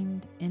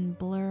mind and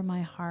blur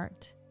my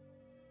heart.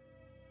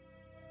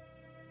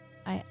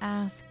 I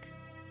ask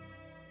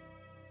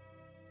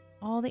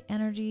all the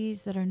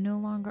energies that are no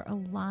longer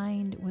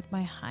aligned with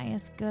my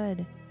highest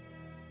good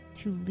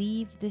to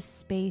leave this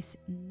space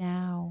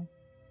now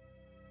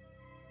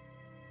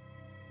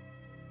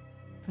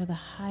for the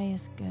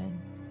highest good.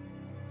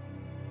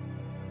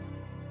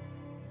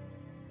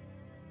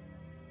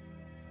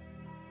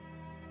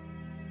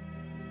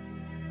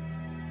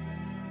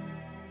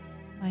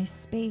 My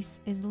space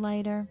is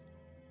lighter.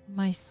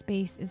 My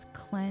space is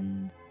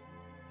cleansed.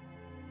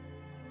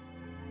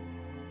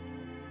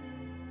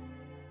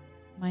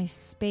 My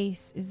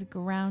space is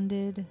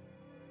grounded.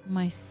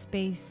 My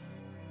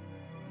space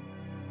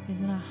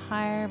is in a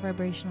higher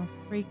vibrational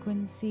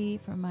frequency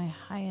for my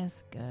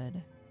highest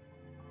good.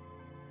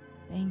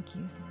 Thank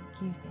you,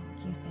 thank you,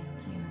 thank you,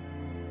 thank you.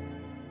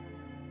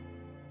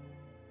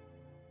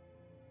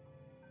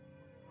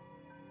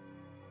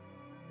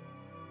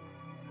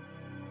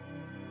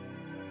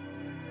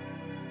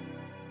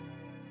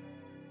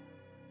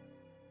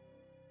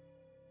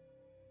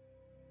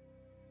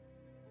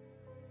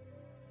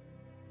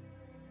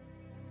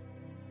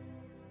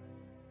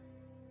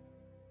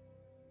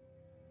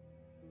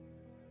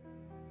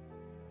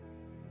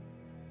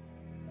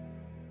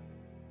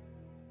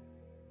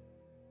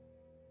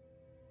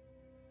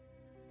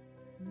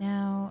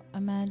 Now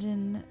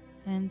imagine,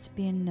 sense,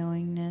 be in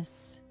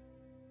knowingness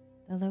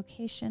the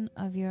location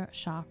of your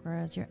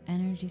chakras, your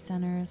energy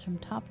centers from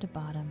top to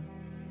bottom.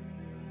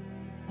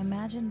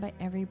 Imagine by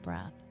every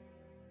breath,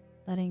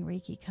 letting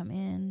Reiki come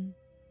in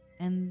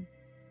and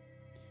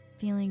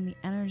feeling the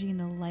energy and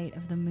the light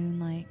of the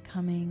moonlight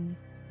coming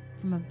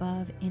from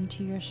above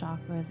into your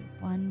chakras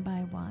one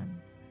by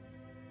one,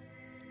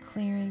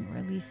 clearing,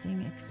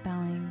 releasing,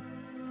 expelling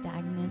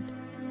stagnant,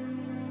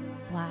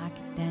 black,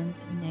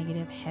 dense,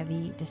 negative,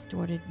 heavy,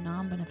 distorted,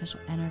 non-beneficial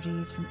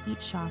energies from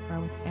each chakra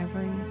with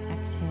every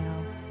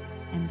exhale,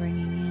 and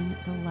bringing in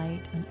the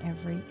light on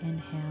every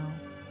inhale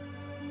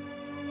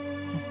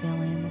to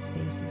fill in the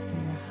spaces for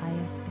your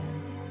highest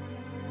good.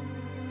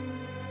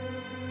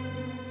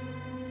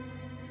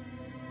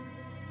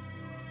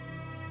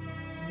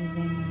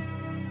 Using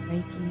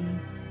Reiki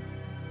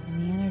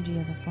and the energy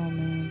of the full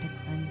moon to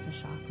cleanse the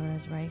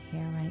chakras right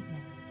here, right now.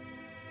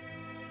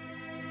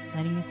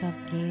 Letting yourself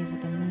gaze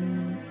at the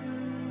moon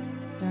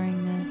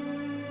during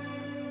this.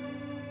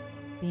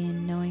 Be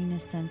in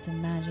knowingness, sense,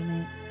 imagine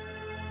it.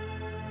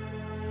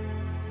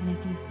 And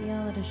if you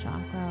feel that a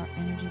chakra or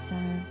energy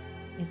center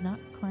is not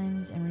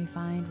cleansed and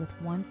refined with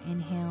one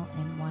inhale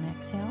and one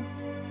exhale,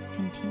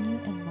 continue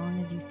as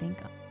long as you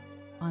think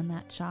on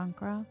that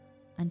chakra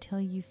until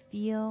you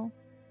feel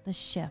the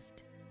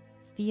shift,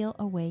 feel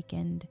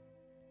awakened,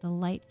 the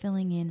light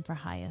filling in for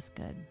highest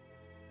good.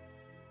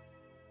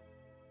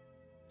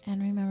 And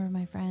remember,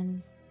 my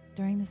friends,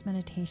 during this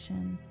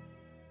meditation,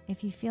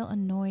 if you feel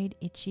annoyed,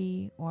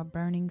 itchy, or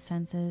burning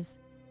senses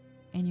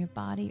in your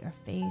body or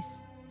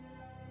face,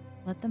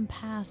 let them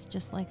pass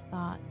just like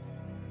thoughts.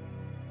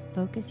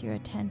 Focus your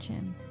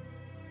attention,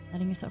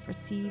 letting yourself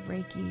receive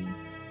Reiki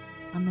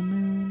on the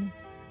moon,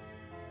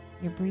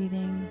 your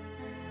breathing,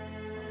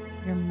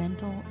 your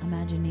mental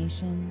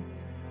imagination,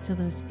 till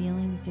those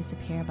feelings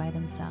disappear by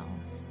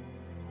themselves.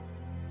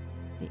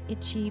 The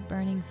itchy,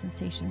 burning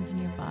sensations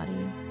in your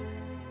body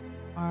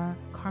are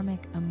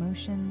karmic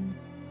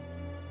emotions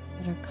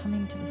that are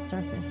coming to the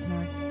surface and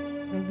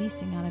are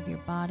releasing out of your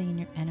body and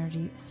your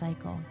energy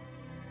cycle.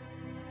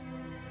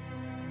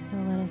 So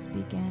let us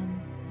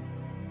begin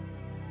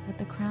with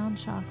the crown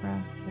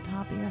chakra, the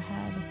top of your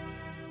head.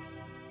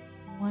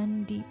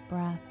 One deep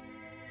breath.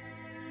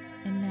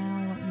 And now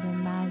I want you to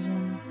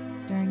imagine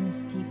during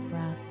this deep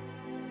breath,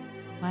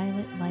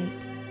 violet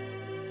light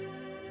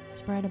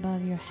spread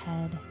above your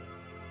head,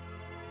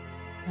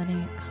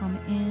 letting it come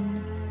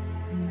in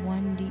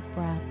one deep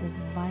breath, this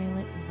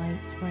violet light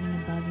spreading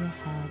above your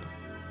head.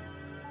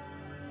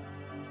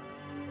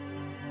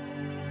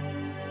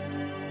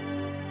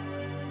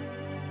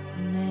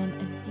 And then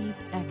a deep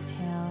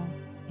exhale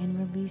and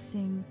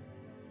releasing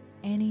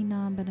any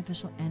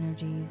non-beneficial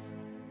energies,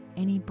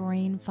 any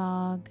brain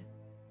fog,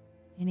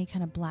 any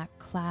kind of black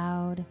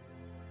cloud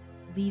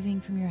leaving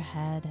from your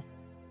head,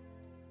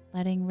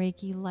 letting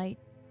Reiki light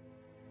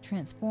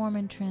transform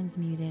and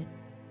transmute it,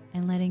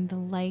 and letting the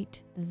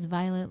light, this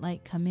violet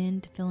light, come in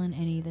to fill in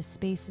any of the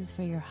spaces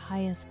for your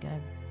highest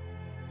good.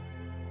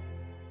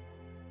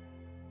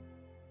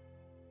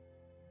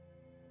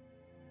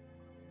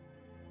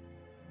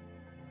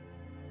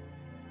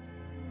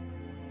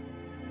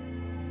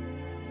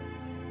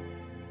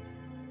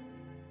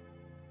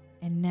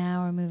 And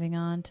now we're moving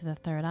on to the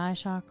third eye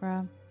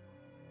chakra.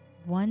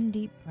 One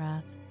deep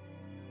breath.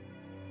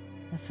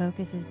 The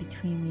focus is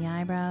between the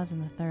eyebrows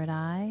and the third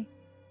eye.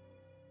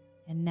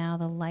 And now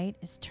the light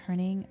is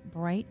turning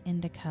bright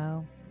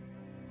indigo.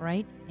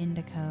 Bright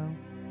indigo.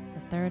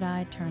 The third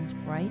eye turns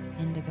bright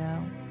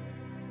indigo.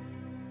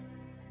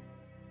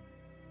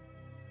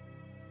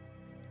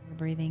 We're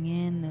breathing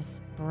in this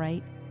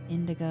bright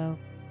indigo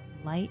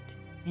light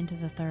into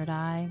the third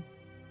eye.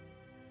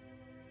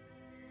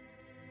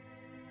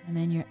 And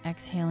then you're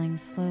exhaling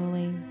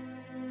slowly.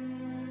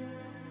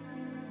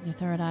 Your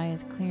third eye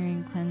is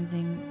clearing,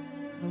 cleansing,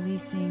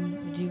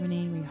 releasing,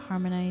 rejuvenating,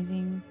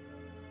 reharmonizing,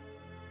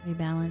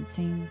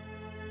 rebalancing.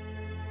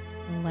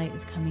 The light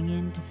is coming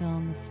in to fill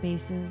in the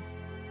spaces.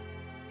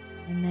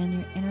 And then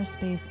your inner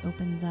space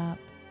opens up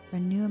for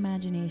new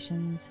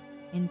imaginations,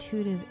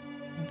 intuitive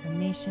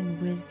information,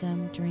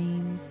 wisdom,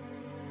 dreams,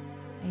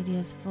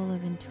 ideas full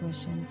of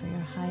intuition for your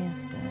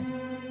highest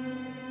good.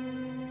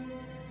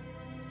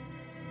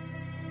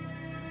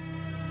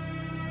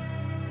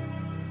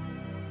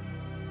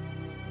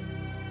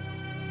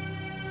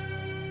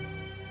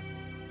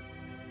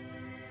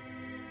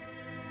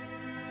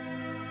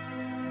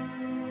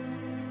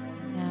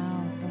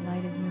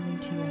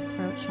 To your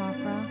throat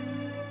chakra,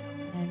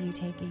 and as you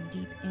take a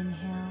deep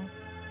inhale,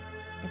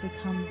 it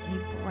becomes a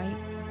bright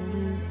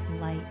blue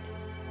light,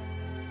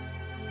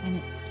 and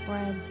it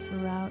spreads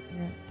throughout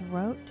your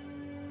throat.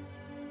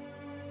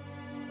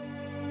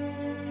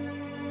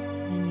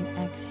 Then you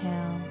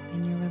exhale,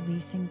 and you're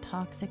releasing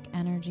toxic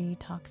energy,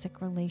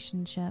 toxic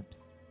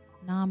relationships,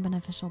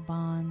 non-beneficial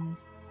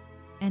bonds,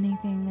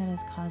 anything that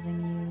is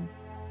causing you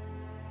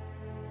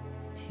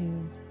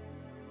to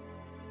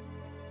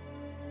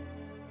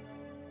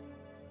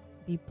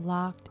be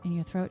blocked in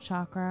your throat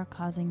chakra,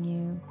 causing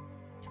you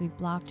to be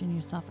blocked in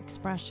your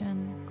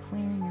self-expression,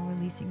 clearing and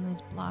releasing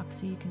those blocks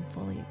so you can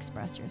fully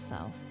express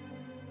yourself.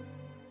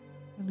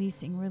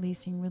 Releasing,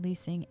 releasing,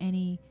 releasing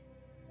any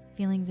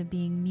feelings of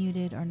being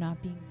muted or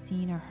not being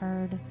seen or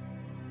heard.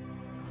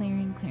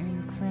 Clearing,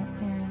 clearing,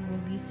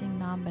 clearing, releasing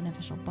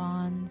non-beneficial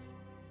bonds.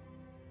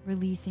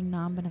 Releasing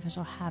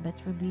non-beneficial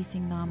habits,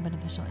 releasing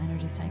non-beneficial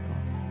energy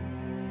cycles.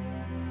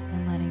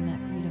 And letting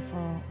that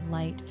beautiful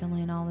light fill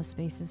in all the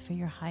spaces for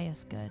your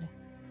highest good.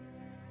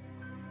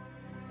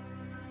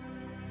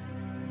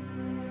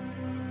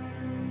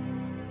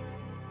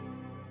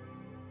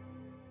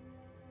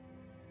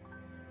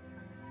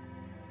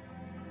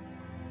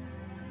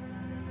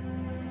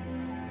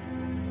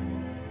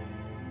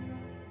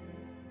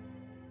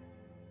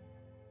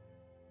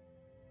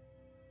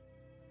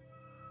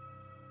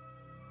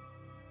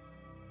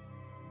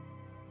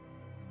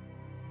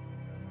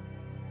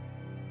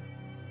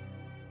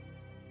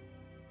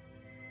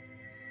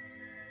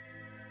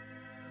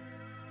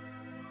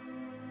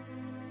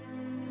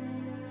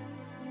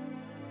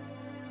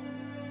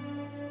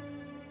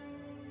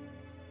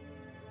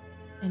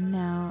 And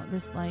now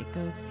this light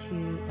goes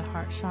to the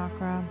heart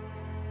chakra.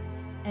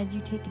 As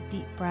you take a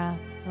deep breath,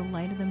 the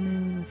light of the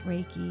moon with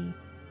Reiki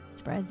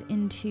spreads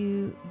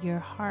into your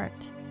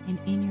heart and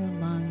in your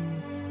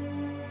lungs.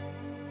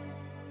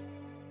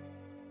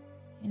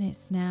 And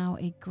it's now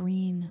a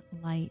green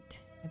light,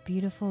 a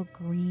beautiful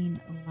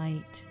green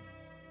light.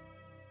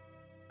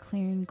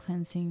 Clearing,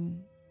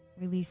 cleansing,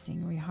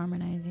 releasing,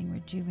 reharmonizing,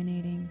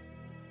 rejuvenating.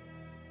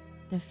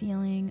 The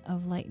feeling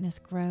of lightness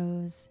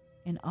grows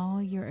in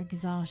all your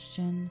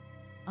exhaustion,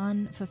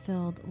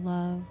 unfulfilled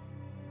love,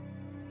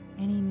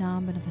 any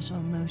non-beneficial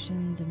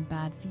emotions and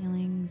bad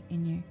feelings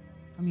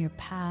from your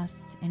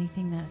past,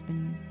 anything that's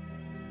been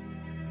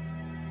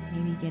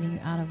maybe getting you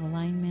out of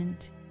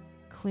alignment,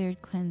 cleared,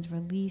 cleansed,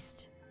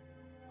 released,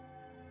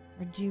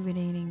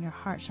 rejuvenating your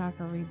heart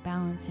chakra,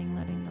 rebalancing,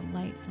 letting the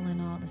light fill in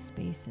all the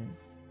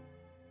spaces,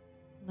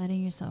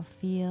 letting yourself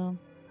feel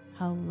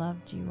how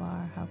loved you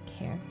are, how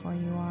cared for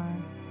you are,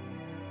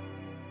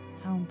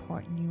 how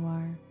important you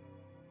are.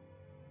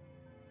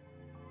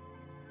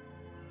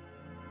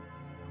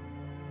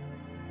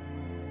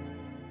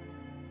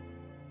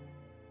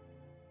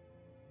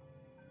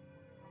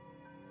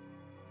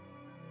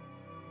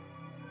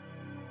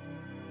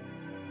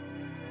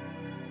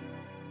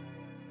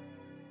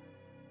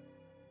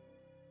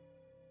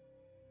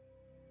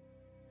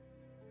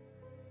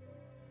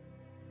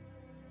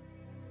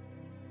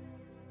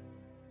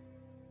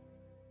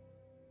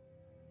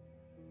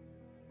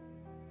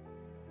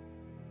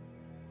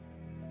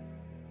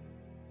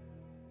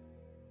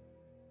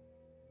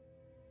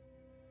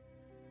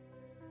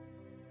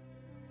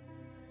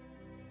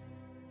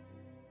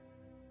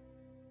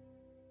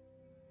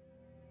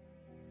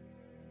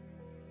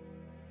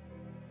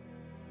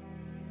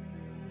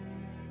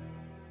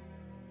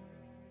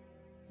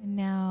 And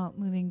now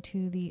moving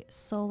to the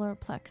solar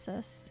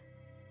plexus,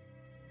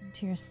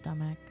 into your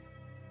stomach.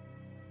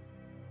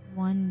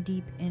 One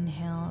deep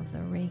inhale of the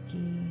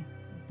Reiki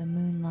with the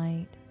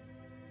moonlight.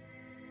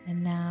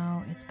 And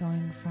now it's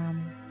going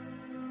from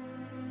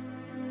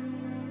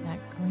that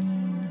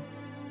green,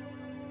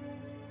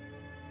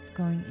 it's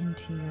going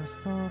into your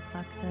solar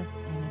plexus,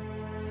 and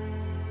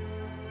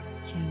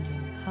it's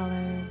changing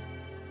colors,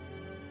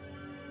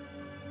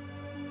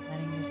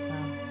 letting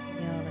yourself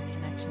feel the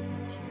connection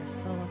into your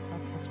solar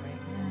plexus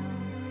right now.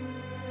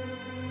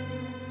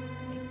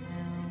 Right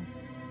now.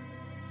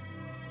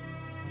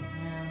 Right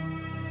now.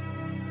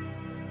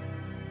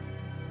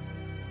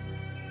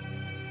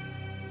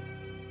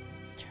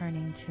 It's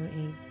turning to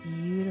a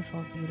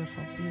beautiful,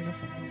 beautiful,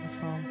 beautiful,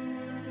 beautiful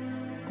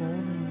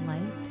golden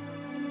light,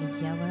 a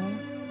yellow.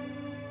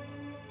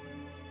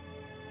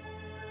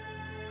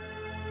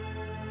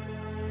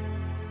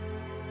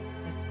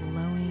 It's a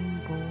glowing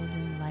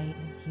golden light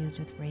infused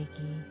with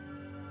Reiki,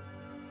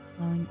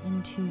 flowing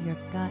into your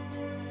gut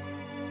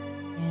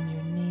and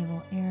your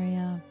navel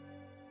area.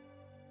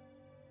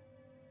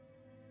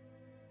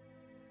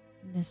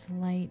 This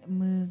light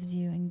moves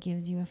you and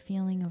gives you a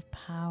feeling of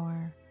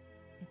power.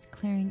 It's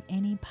clearing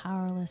any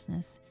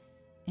powerlessness,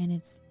 and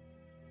it's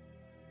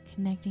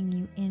connecting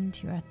you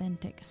into your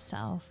authentic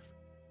self,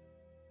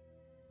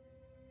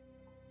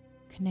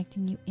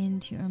 connecting you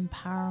into your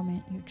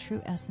empowerment, your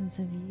true essence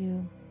of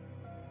you.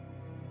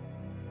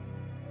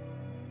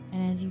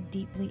 And as you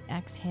deeply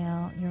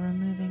exhale, you're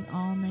removing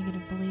all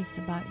negative beliefs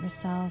about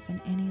yourself and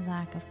any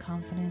lack of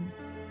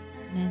confidence.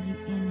 And as you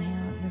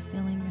inhale, you're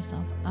filling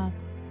yourself up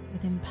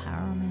with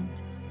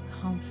empowerment,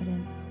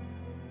 confidence,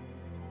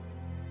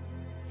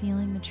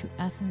 feeling the true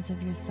essence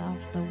of yourself,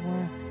 the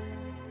worth,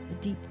 the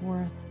deep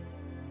worth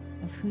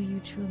of who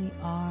you truly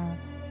are,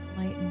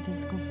 light in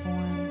physical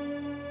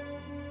form.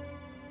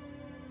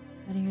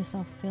 Letting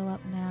yourself fill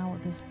up now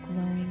with this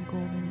glowing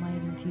golden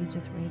light infused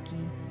with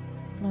Reiki,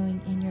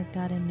 flowing in your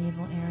gut and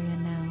navel area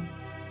now.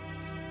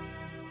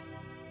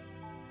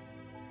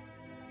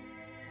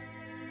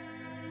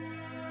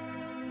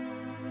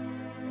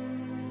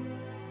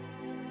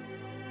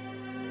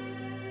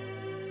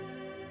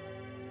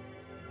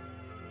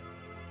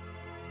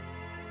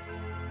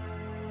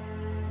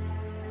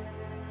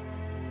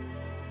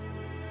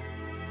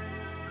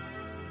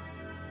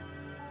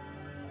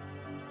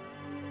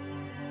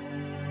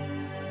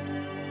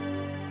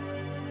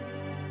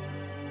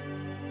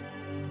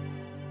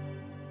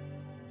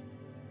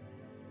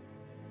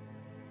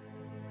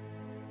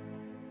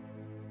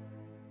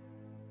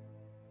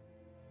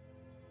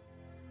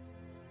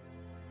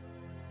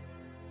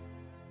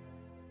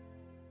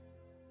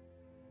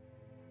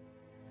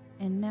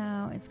 And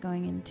now it's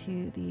going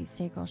into the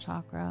sacral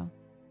chakra.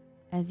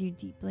 As you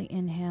deeply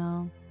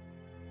inhale,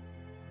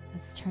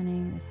 it's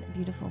turning this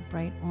beautiful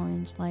bright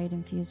orange light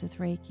infused with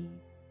Reiki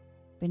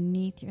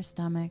beneath your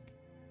stomach,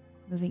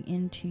 moving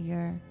into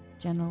your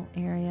genital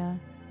area,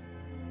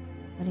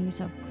 letting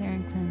yourself clear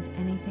and cleanse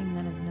anything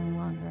that is no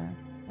longer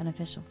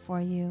beneficial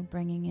for you,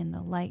 bringing in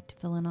the light to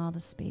fill in all the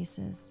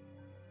spaces.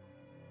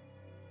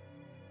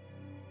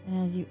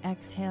 And as you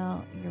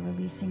exhale, you're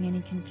releasing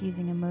any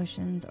confusing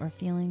emotions or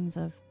feelings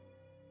of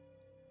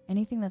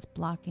anything that's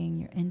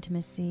blocking your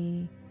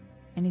intimacy,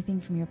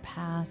 anything from your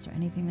past, or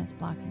anything that's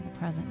blocking the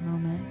present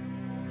moment.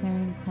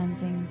 Clearing,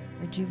 cleansing,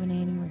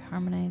 rejuvenating,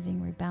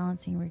 reharmonizing,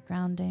 rebalancing,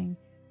 regrounding,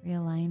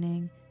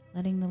 realigning,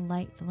 letting the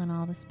light fill in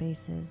all the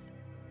spaces.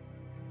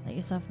 Let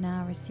yourself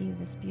now receive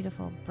this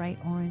beautiful bright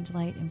orange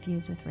light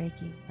infused with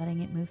Reiki,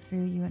 letting it move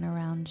through you and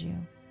around you.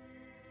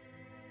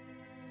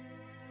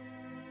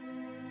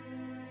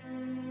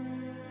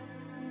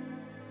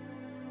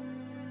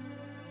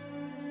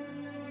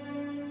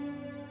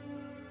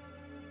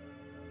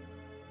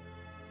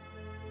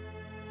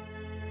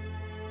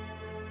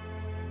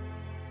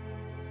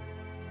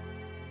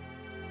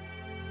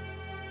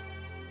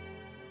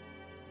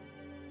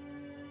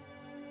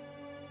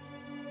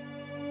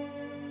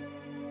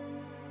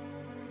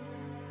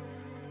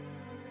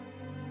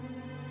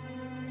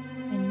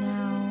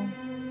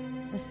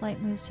 This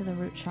light moves to the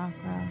root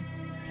chakra,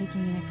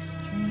 taking an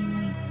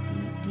extremely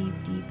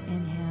deep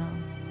inhale.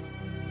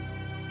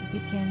 It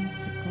begins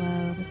to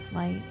glow, this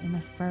light, in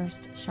the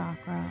first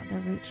chakra, the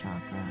root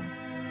chakra.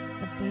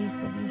 The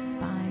base of your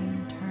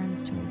spine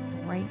turns to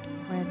a bright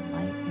red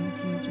light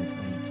infused with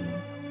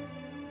Reiki.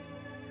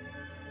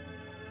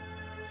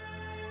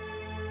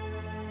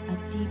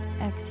 A deep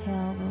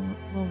exhale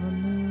will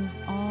remove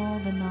all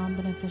the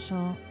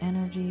non-beneficial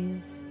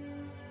energies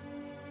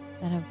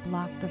that have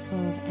blocked the flow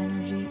of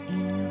energy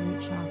in your root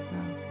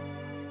chakra.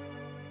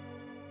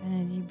 And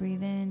as you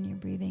breathe in, you're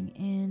breathing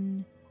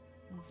in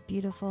this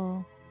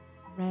beautiful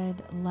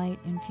red light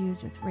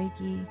infused with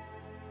Reiki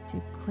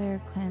to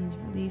clear, cleanse,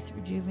 release,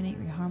 rejuvenate,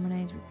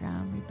 reharmonize,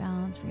 reground,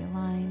 rebalance,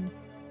 realign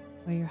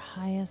for your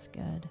highest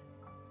good.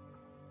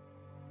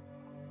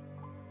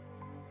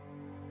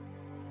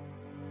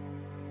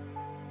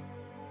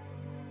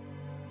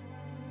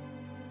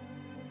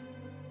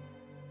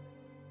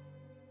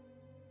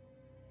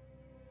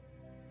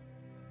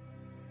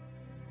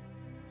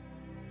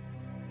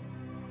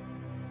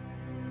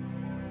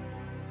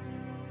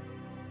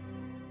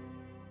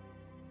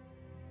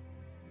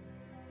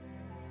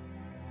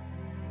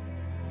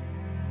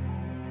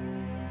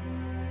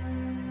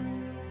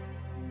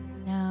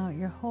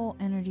 Your whole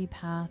energy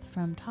path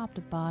from top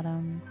to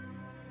bottom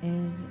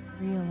is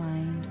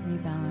realigned,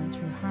 rebalanced,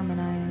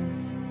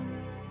 reharmonized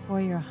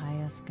for your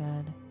highest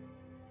good.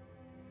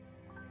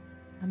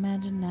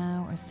 Imagine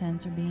now or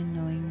sense or be in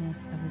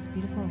knowingness of this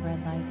beautiful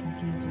red light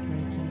infused with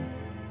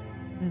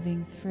Reiki,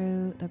 moving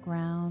through the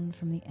ground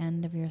from the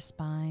end of your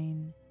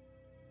spine.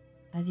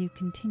 As you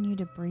continue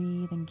to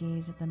breathe and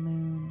gaze at the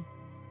moon,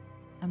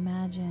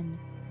 imagine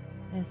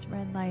this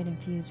red light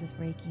infused with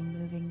Reiki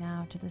moving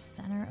now to the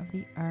center of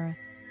the earth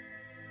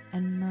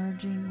and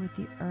merging with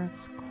the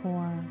earth's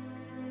core,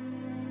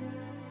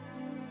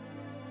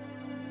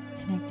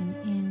 connecting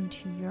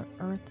into your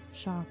earth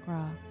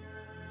chakra,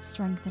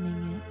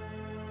 strengthening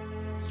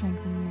it,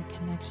 strengthening your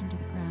connection to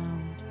the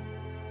ground,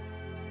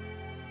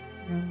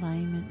 your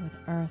alignment with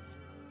earth,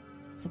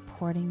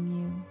 supporting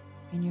you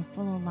in your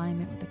full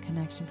alignment with the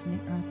connection from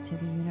the earth to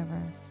the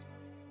universe.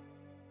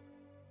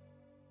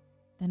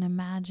 Then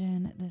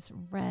imagine this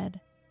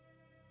red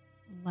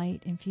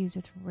light infused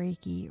with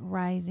Reiki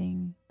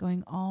rising,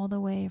 going all the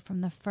way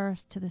from the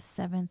first to the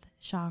seventh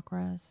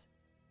chakras,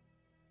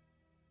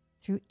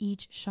 through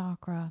each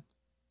chakra.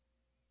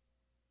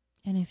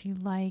 And if you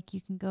like,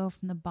 you can go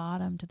from the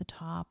bottom to the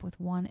top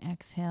with one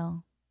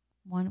exhale,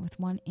 with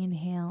one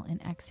inhale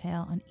and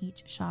exhale on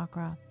each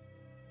chakra.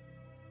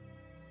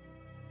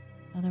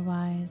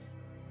 Otherwise,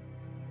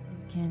 you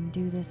can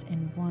do this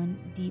in one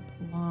deep,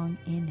 long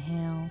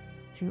inhale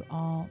through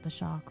all the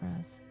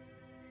chakras.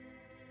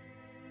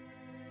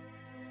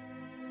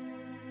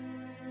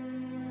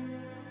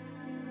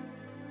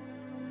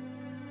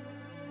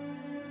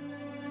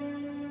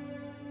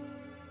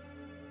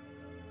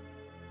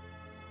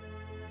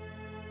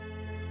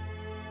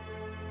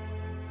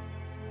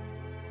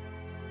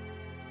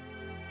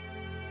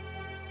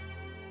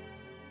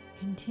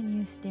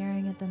 Continue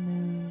staring at the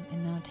moon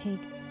and now take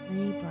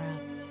 3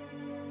 breaths,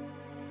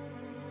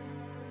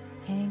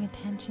 paying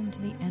attention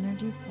to the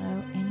energy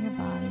flow in your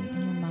body and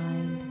your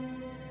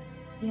mind.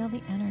 Feel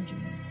the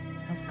energies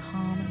of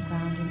calm and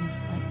groundedness,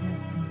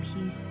 lightness and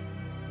peace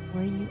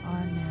where you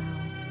are now.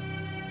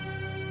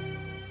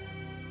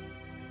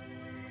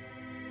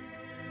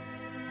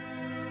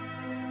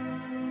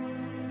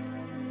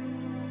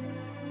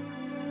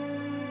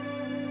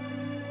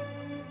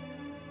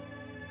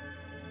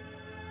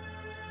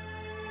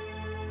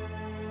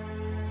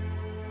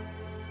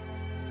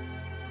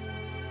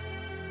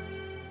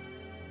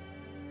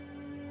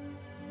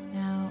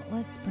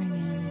 Let's bring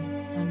in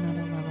another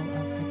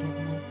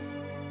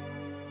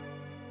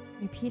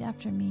repeat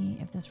after me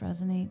if this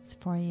resonates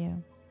for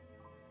you.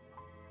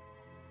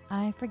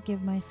 I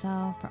forgive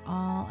myself for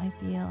all I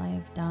feel I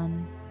have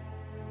done.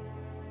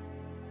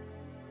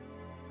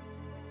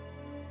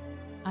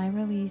 I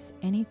release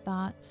any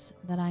thoughts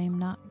that I am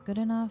not good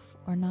enough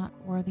or not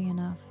worthy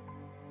enough.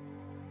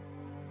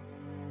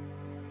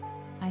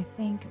 I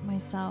thank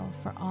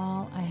myself for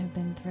all I have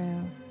been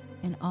through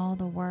and all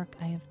the work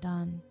I have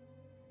done.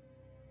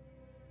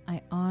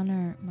 I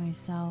honor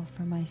myself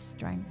for my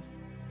strength,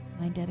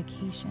 my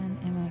dedication,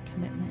 and my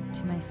commitment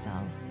to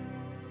myself.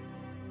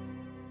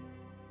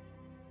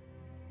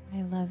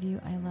 I love you,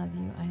 I love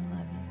you, I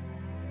love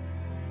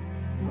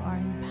you. You are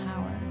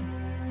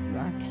empowered, you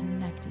are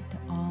connected to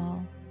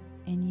all,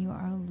 and you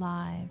are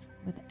alive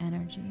with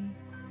energy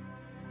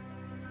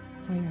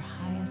for your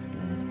highest good,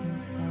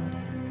 and so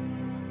it is.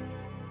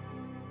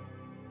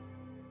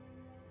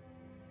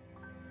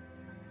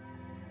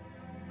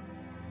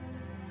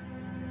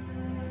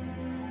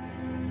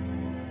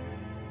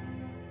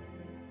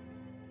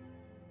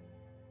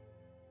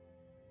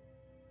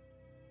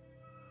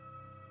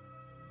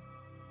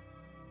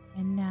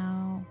 And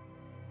now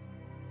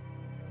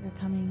you're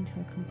coming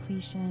to a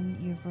completion.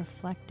 You've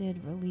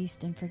reflected,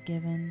 released, and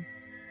forgiven.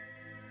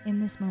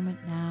 In this moment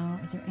now,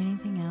 is there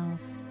anything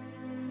else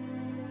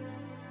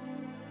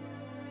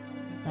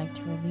you'd like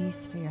to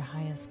release for your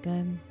highest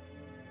good?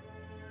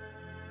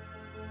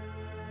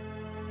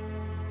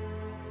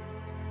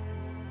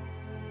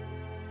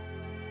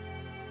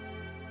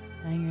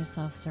 Letting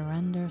yourself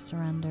surrender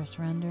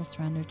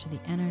to the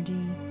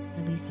energy,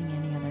 releasing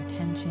any other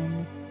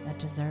tension that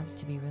deserves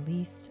to be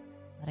released.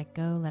 Let it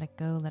go, let it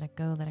go, let it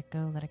go, let it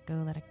go, let it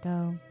go, let it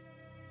go.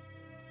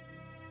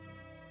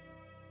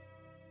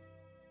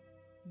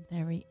 With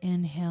every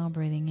inhale,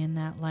 breathing in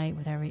that light.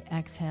 With every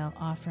exhale,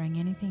 offering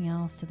anything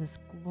else to this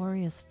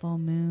glorious full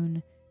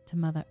moon, to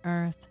Mother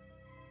Earth.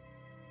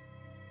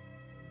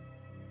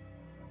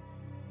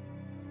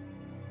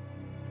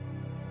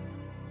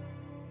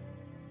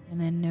 And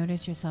then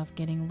notice yourself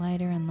getting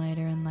lighter and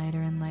lighter and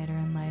lighter and lighter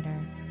and lighter.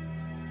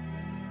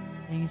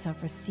 Letting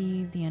yourself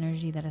receive the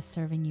energy that is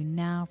serving you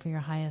now for your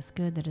highest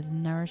good, that is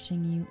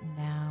nourishing you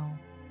now.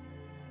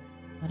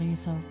 Letting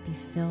yourself be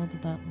filled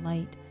with that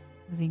light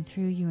moving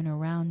through you and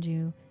around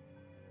you,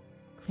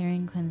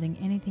 clearing, cleansing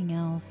anything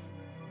else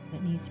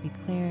that needs to be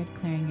cleared,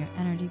 clearing your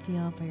energy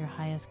field for your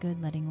highest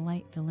good, letting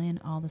light fill in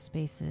all the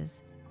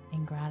spaces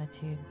in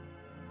gratitude.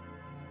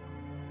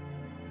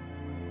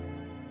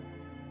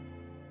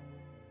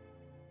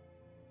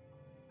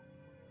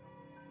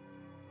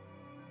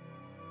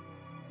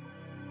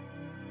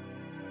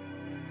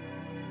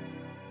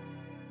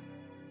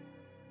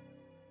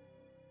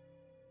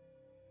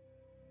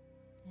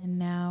 And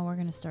now we're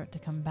going to start to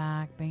come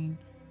back,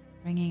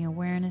 bringing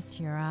awareness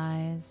to your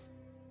eyes.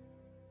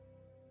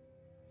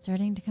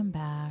 Starting to come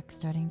back.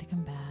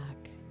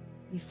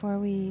 Before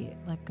we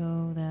let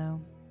go,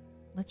 though,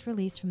 let's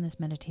release from this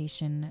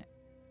meditation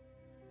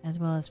as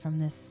well as from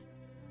this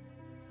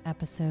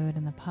episode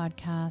in the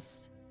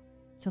podcast.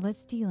 So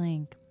let's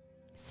de-link.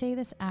 Say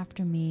this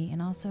after me,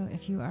 and also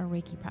if you are a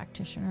Reiki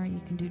practitioner, you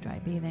can do dry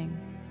bathing.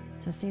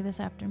 So say this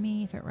after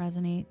me if it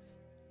resonates.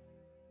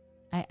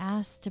 I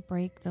ask to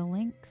break the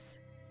links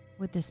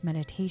with this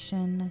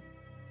meditation.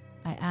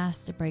 I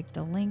ask to break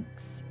the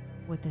links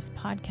with this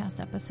podcast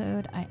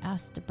episode. I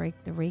ask to break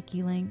the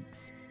Reiki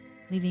links,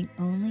 leaving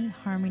only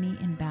harmony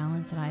and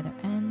balance at either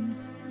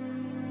ends.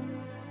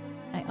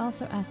 I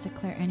also ask to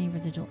clear any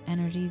residual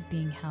energies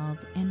being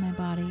held in my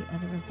body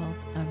as a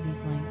result of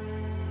these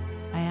links.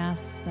 I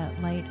ask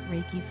that light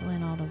Reiki fill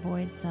in all the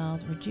void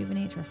cells,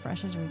 rejuvenates,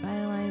 refreshes,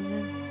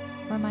 revitalizes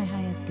for my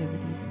highest good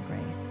with ease and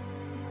grace.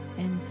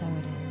 And so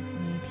it is.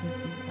 May peace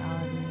be with all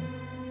of you.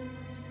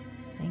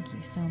 Thank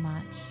you so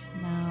much.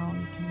 Now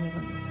you can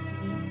wiggle your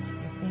feet,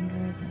 your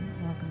fingers,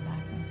 and welcome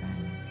back, my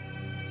friends.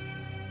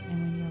 And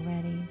when you're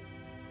ready,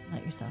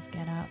 let yourself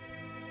get up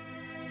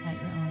at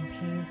your own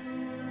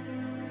pace.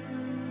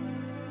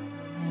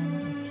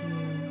 And if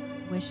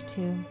you wish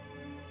to,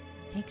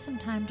 take some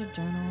time to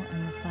journal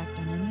and reflect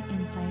on any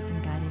insights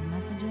and guided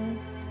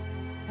messages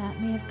that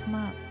may have come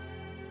up.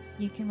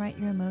 You can write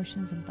your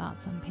emotions and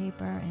thoughts on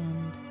paper,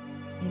 and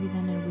maybe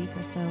then in a week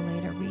or so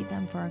later, read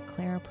them for a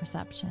clearer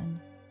perception.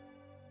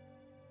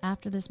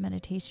 After this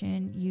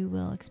meditation, you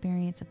will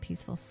experience a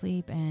peaceful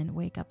sleep and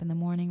wake up in the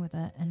morning with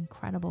an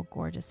incredible,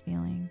 gorgeous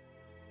feeling.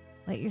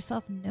 Let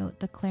yourself note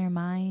the clear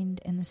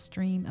mind and the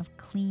stream of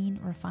clean,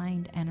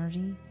 refined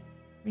energy.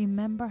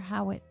 Remember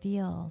how it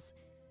feels,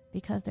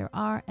 because there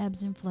are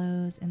ebbs and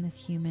flows in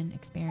this human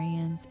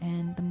experience,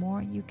 and the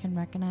more you can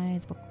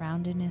recognize what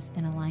groundedness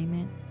and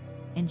alignment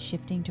and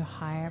shifting to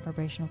higher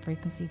vibrational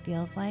frequency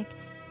feels like,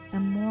 the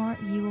more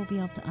you will be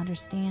able to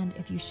understand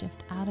if you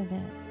shift out of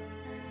it.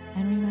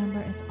 And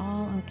remember, it's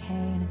all okay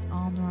and it's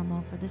all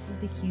normal, for this is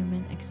the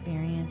human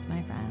experience,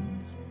 my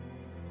friends.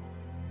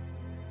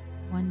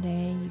 One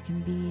day you can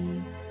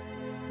be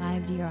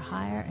 5D or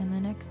higher, and the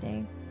next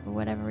day, for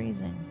whatever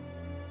reason,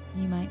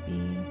 you may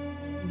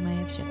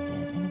have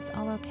shifted, and it's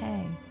all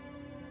okay.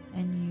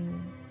 And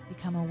you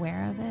become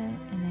aware of it,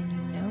 and then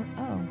you note,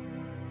 oh,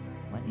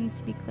 What needs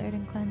to be cleared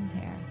and cleansed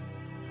here?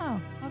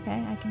 Oh,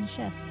 okay, I can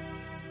shift.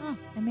 Oh,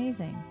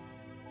 amazing.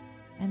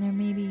 And there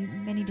may be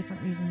many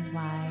different reasons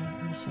why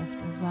we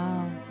shift as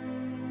well.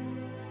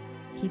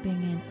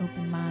 Keeping an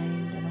open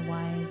mind and a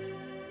wise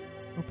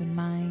open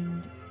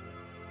mind,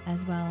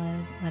 as well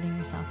as letting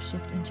yourself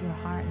shift into your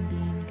heart and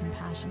being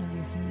compassionate of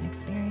your human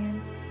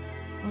experience,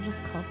 will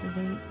just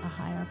cultivate a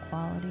higher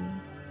quality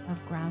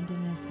of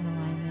groundedness and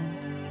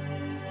alignment,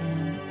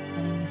 and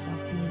letting yourself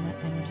be in that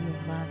energy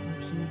of love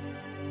and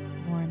peace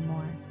more and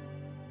more.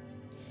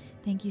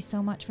 Thank you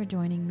so much for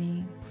joining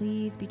me.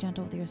 Please be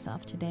gentle with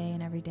yourself today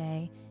and every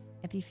day.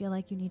 If you feel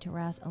like you need to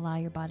rest, allow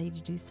your body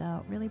to do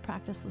so. Really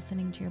practice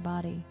listening to your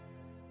body.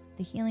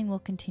 The healing will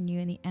continue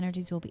and the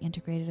energies will be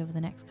integrated over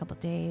the next couple of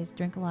days.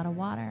 Drink a lot of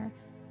water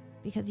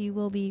because you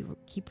will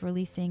keep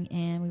releasing,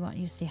 and we want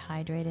you to stay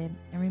hydrated.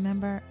 And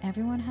remember,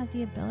 everyone has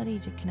the ability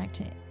to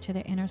connect to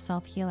their inner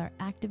self healer.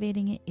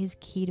 Activating it is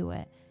key to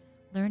it.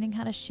 Learning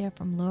how to shift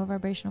from lower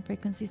vibrational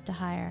frequencies to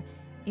higher.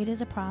 It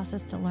is a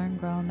process to learn,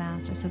 grow, and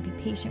master. So be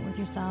patient with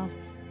yourself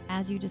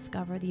as you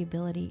discover the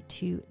ability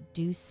to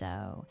do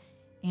so.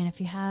 And if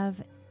you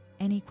have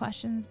any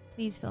questions,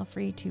 please feel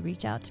free to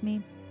reach out to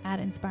me at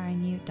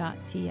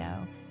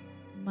inspiringyou.co.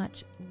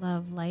 Much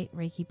love, light,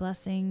 Reiki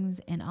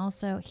blessings. And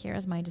also, here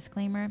is my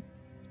disclaimer.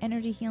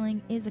 Energy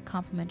healing is a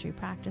complementary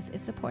practice. It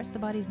supports the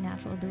body's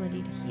natural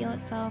ability to heal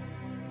itself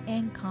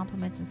and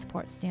complements and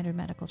supports standard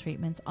medical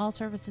treatments. All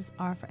services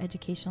are for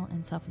educational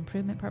and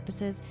self-improvement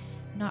purposes,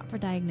 not for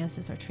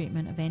diagnosis or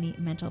treatment of any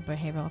mental,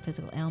 behavioral, or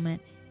physical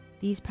ailment.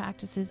 These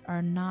practices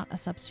are not a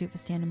substitute for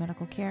standard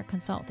medical care.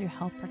 Consult with your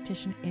health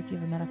practitioner if you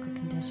have a medical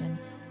condition.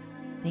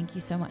 Thank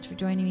you so much for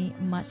joining me.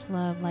 Much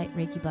love, light,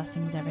 Reiki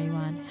blessings,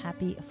 everyone.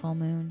 Happy full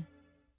moon.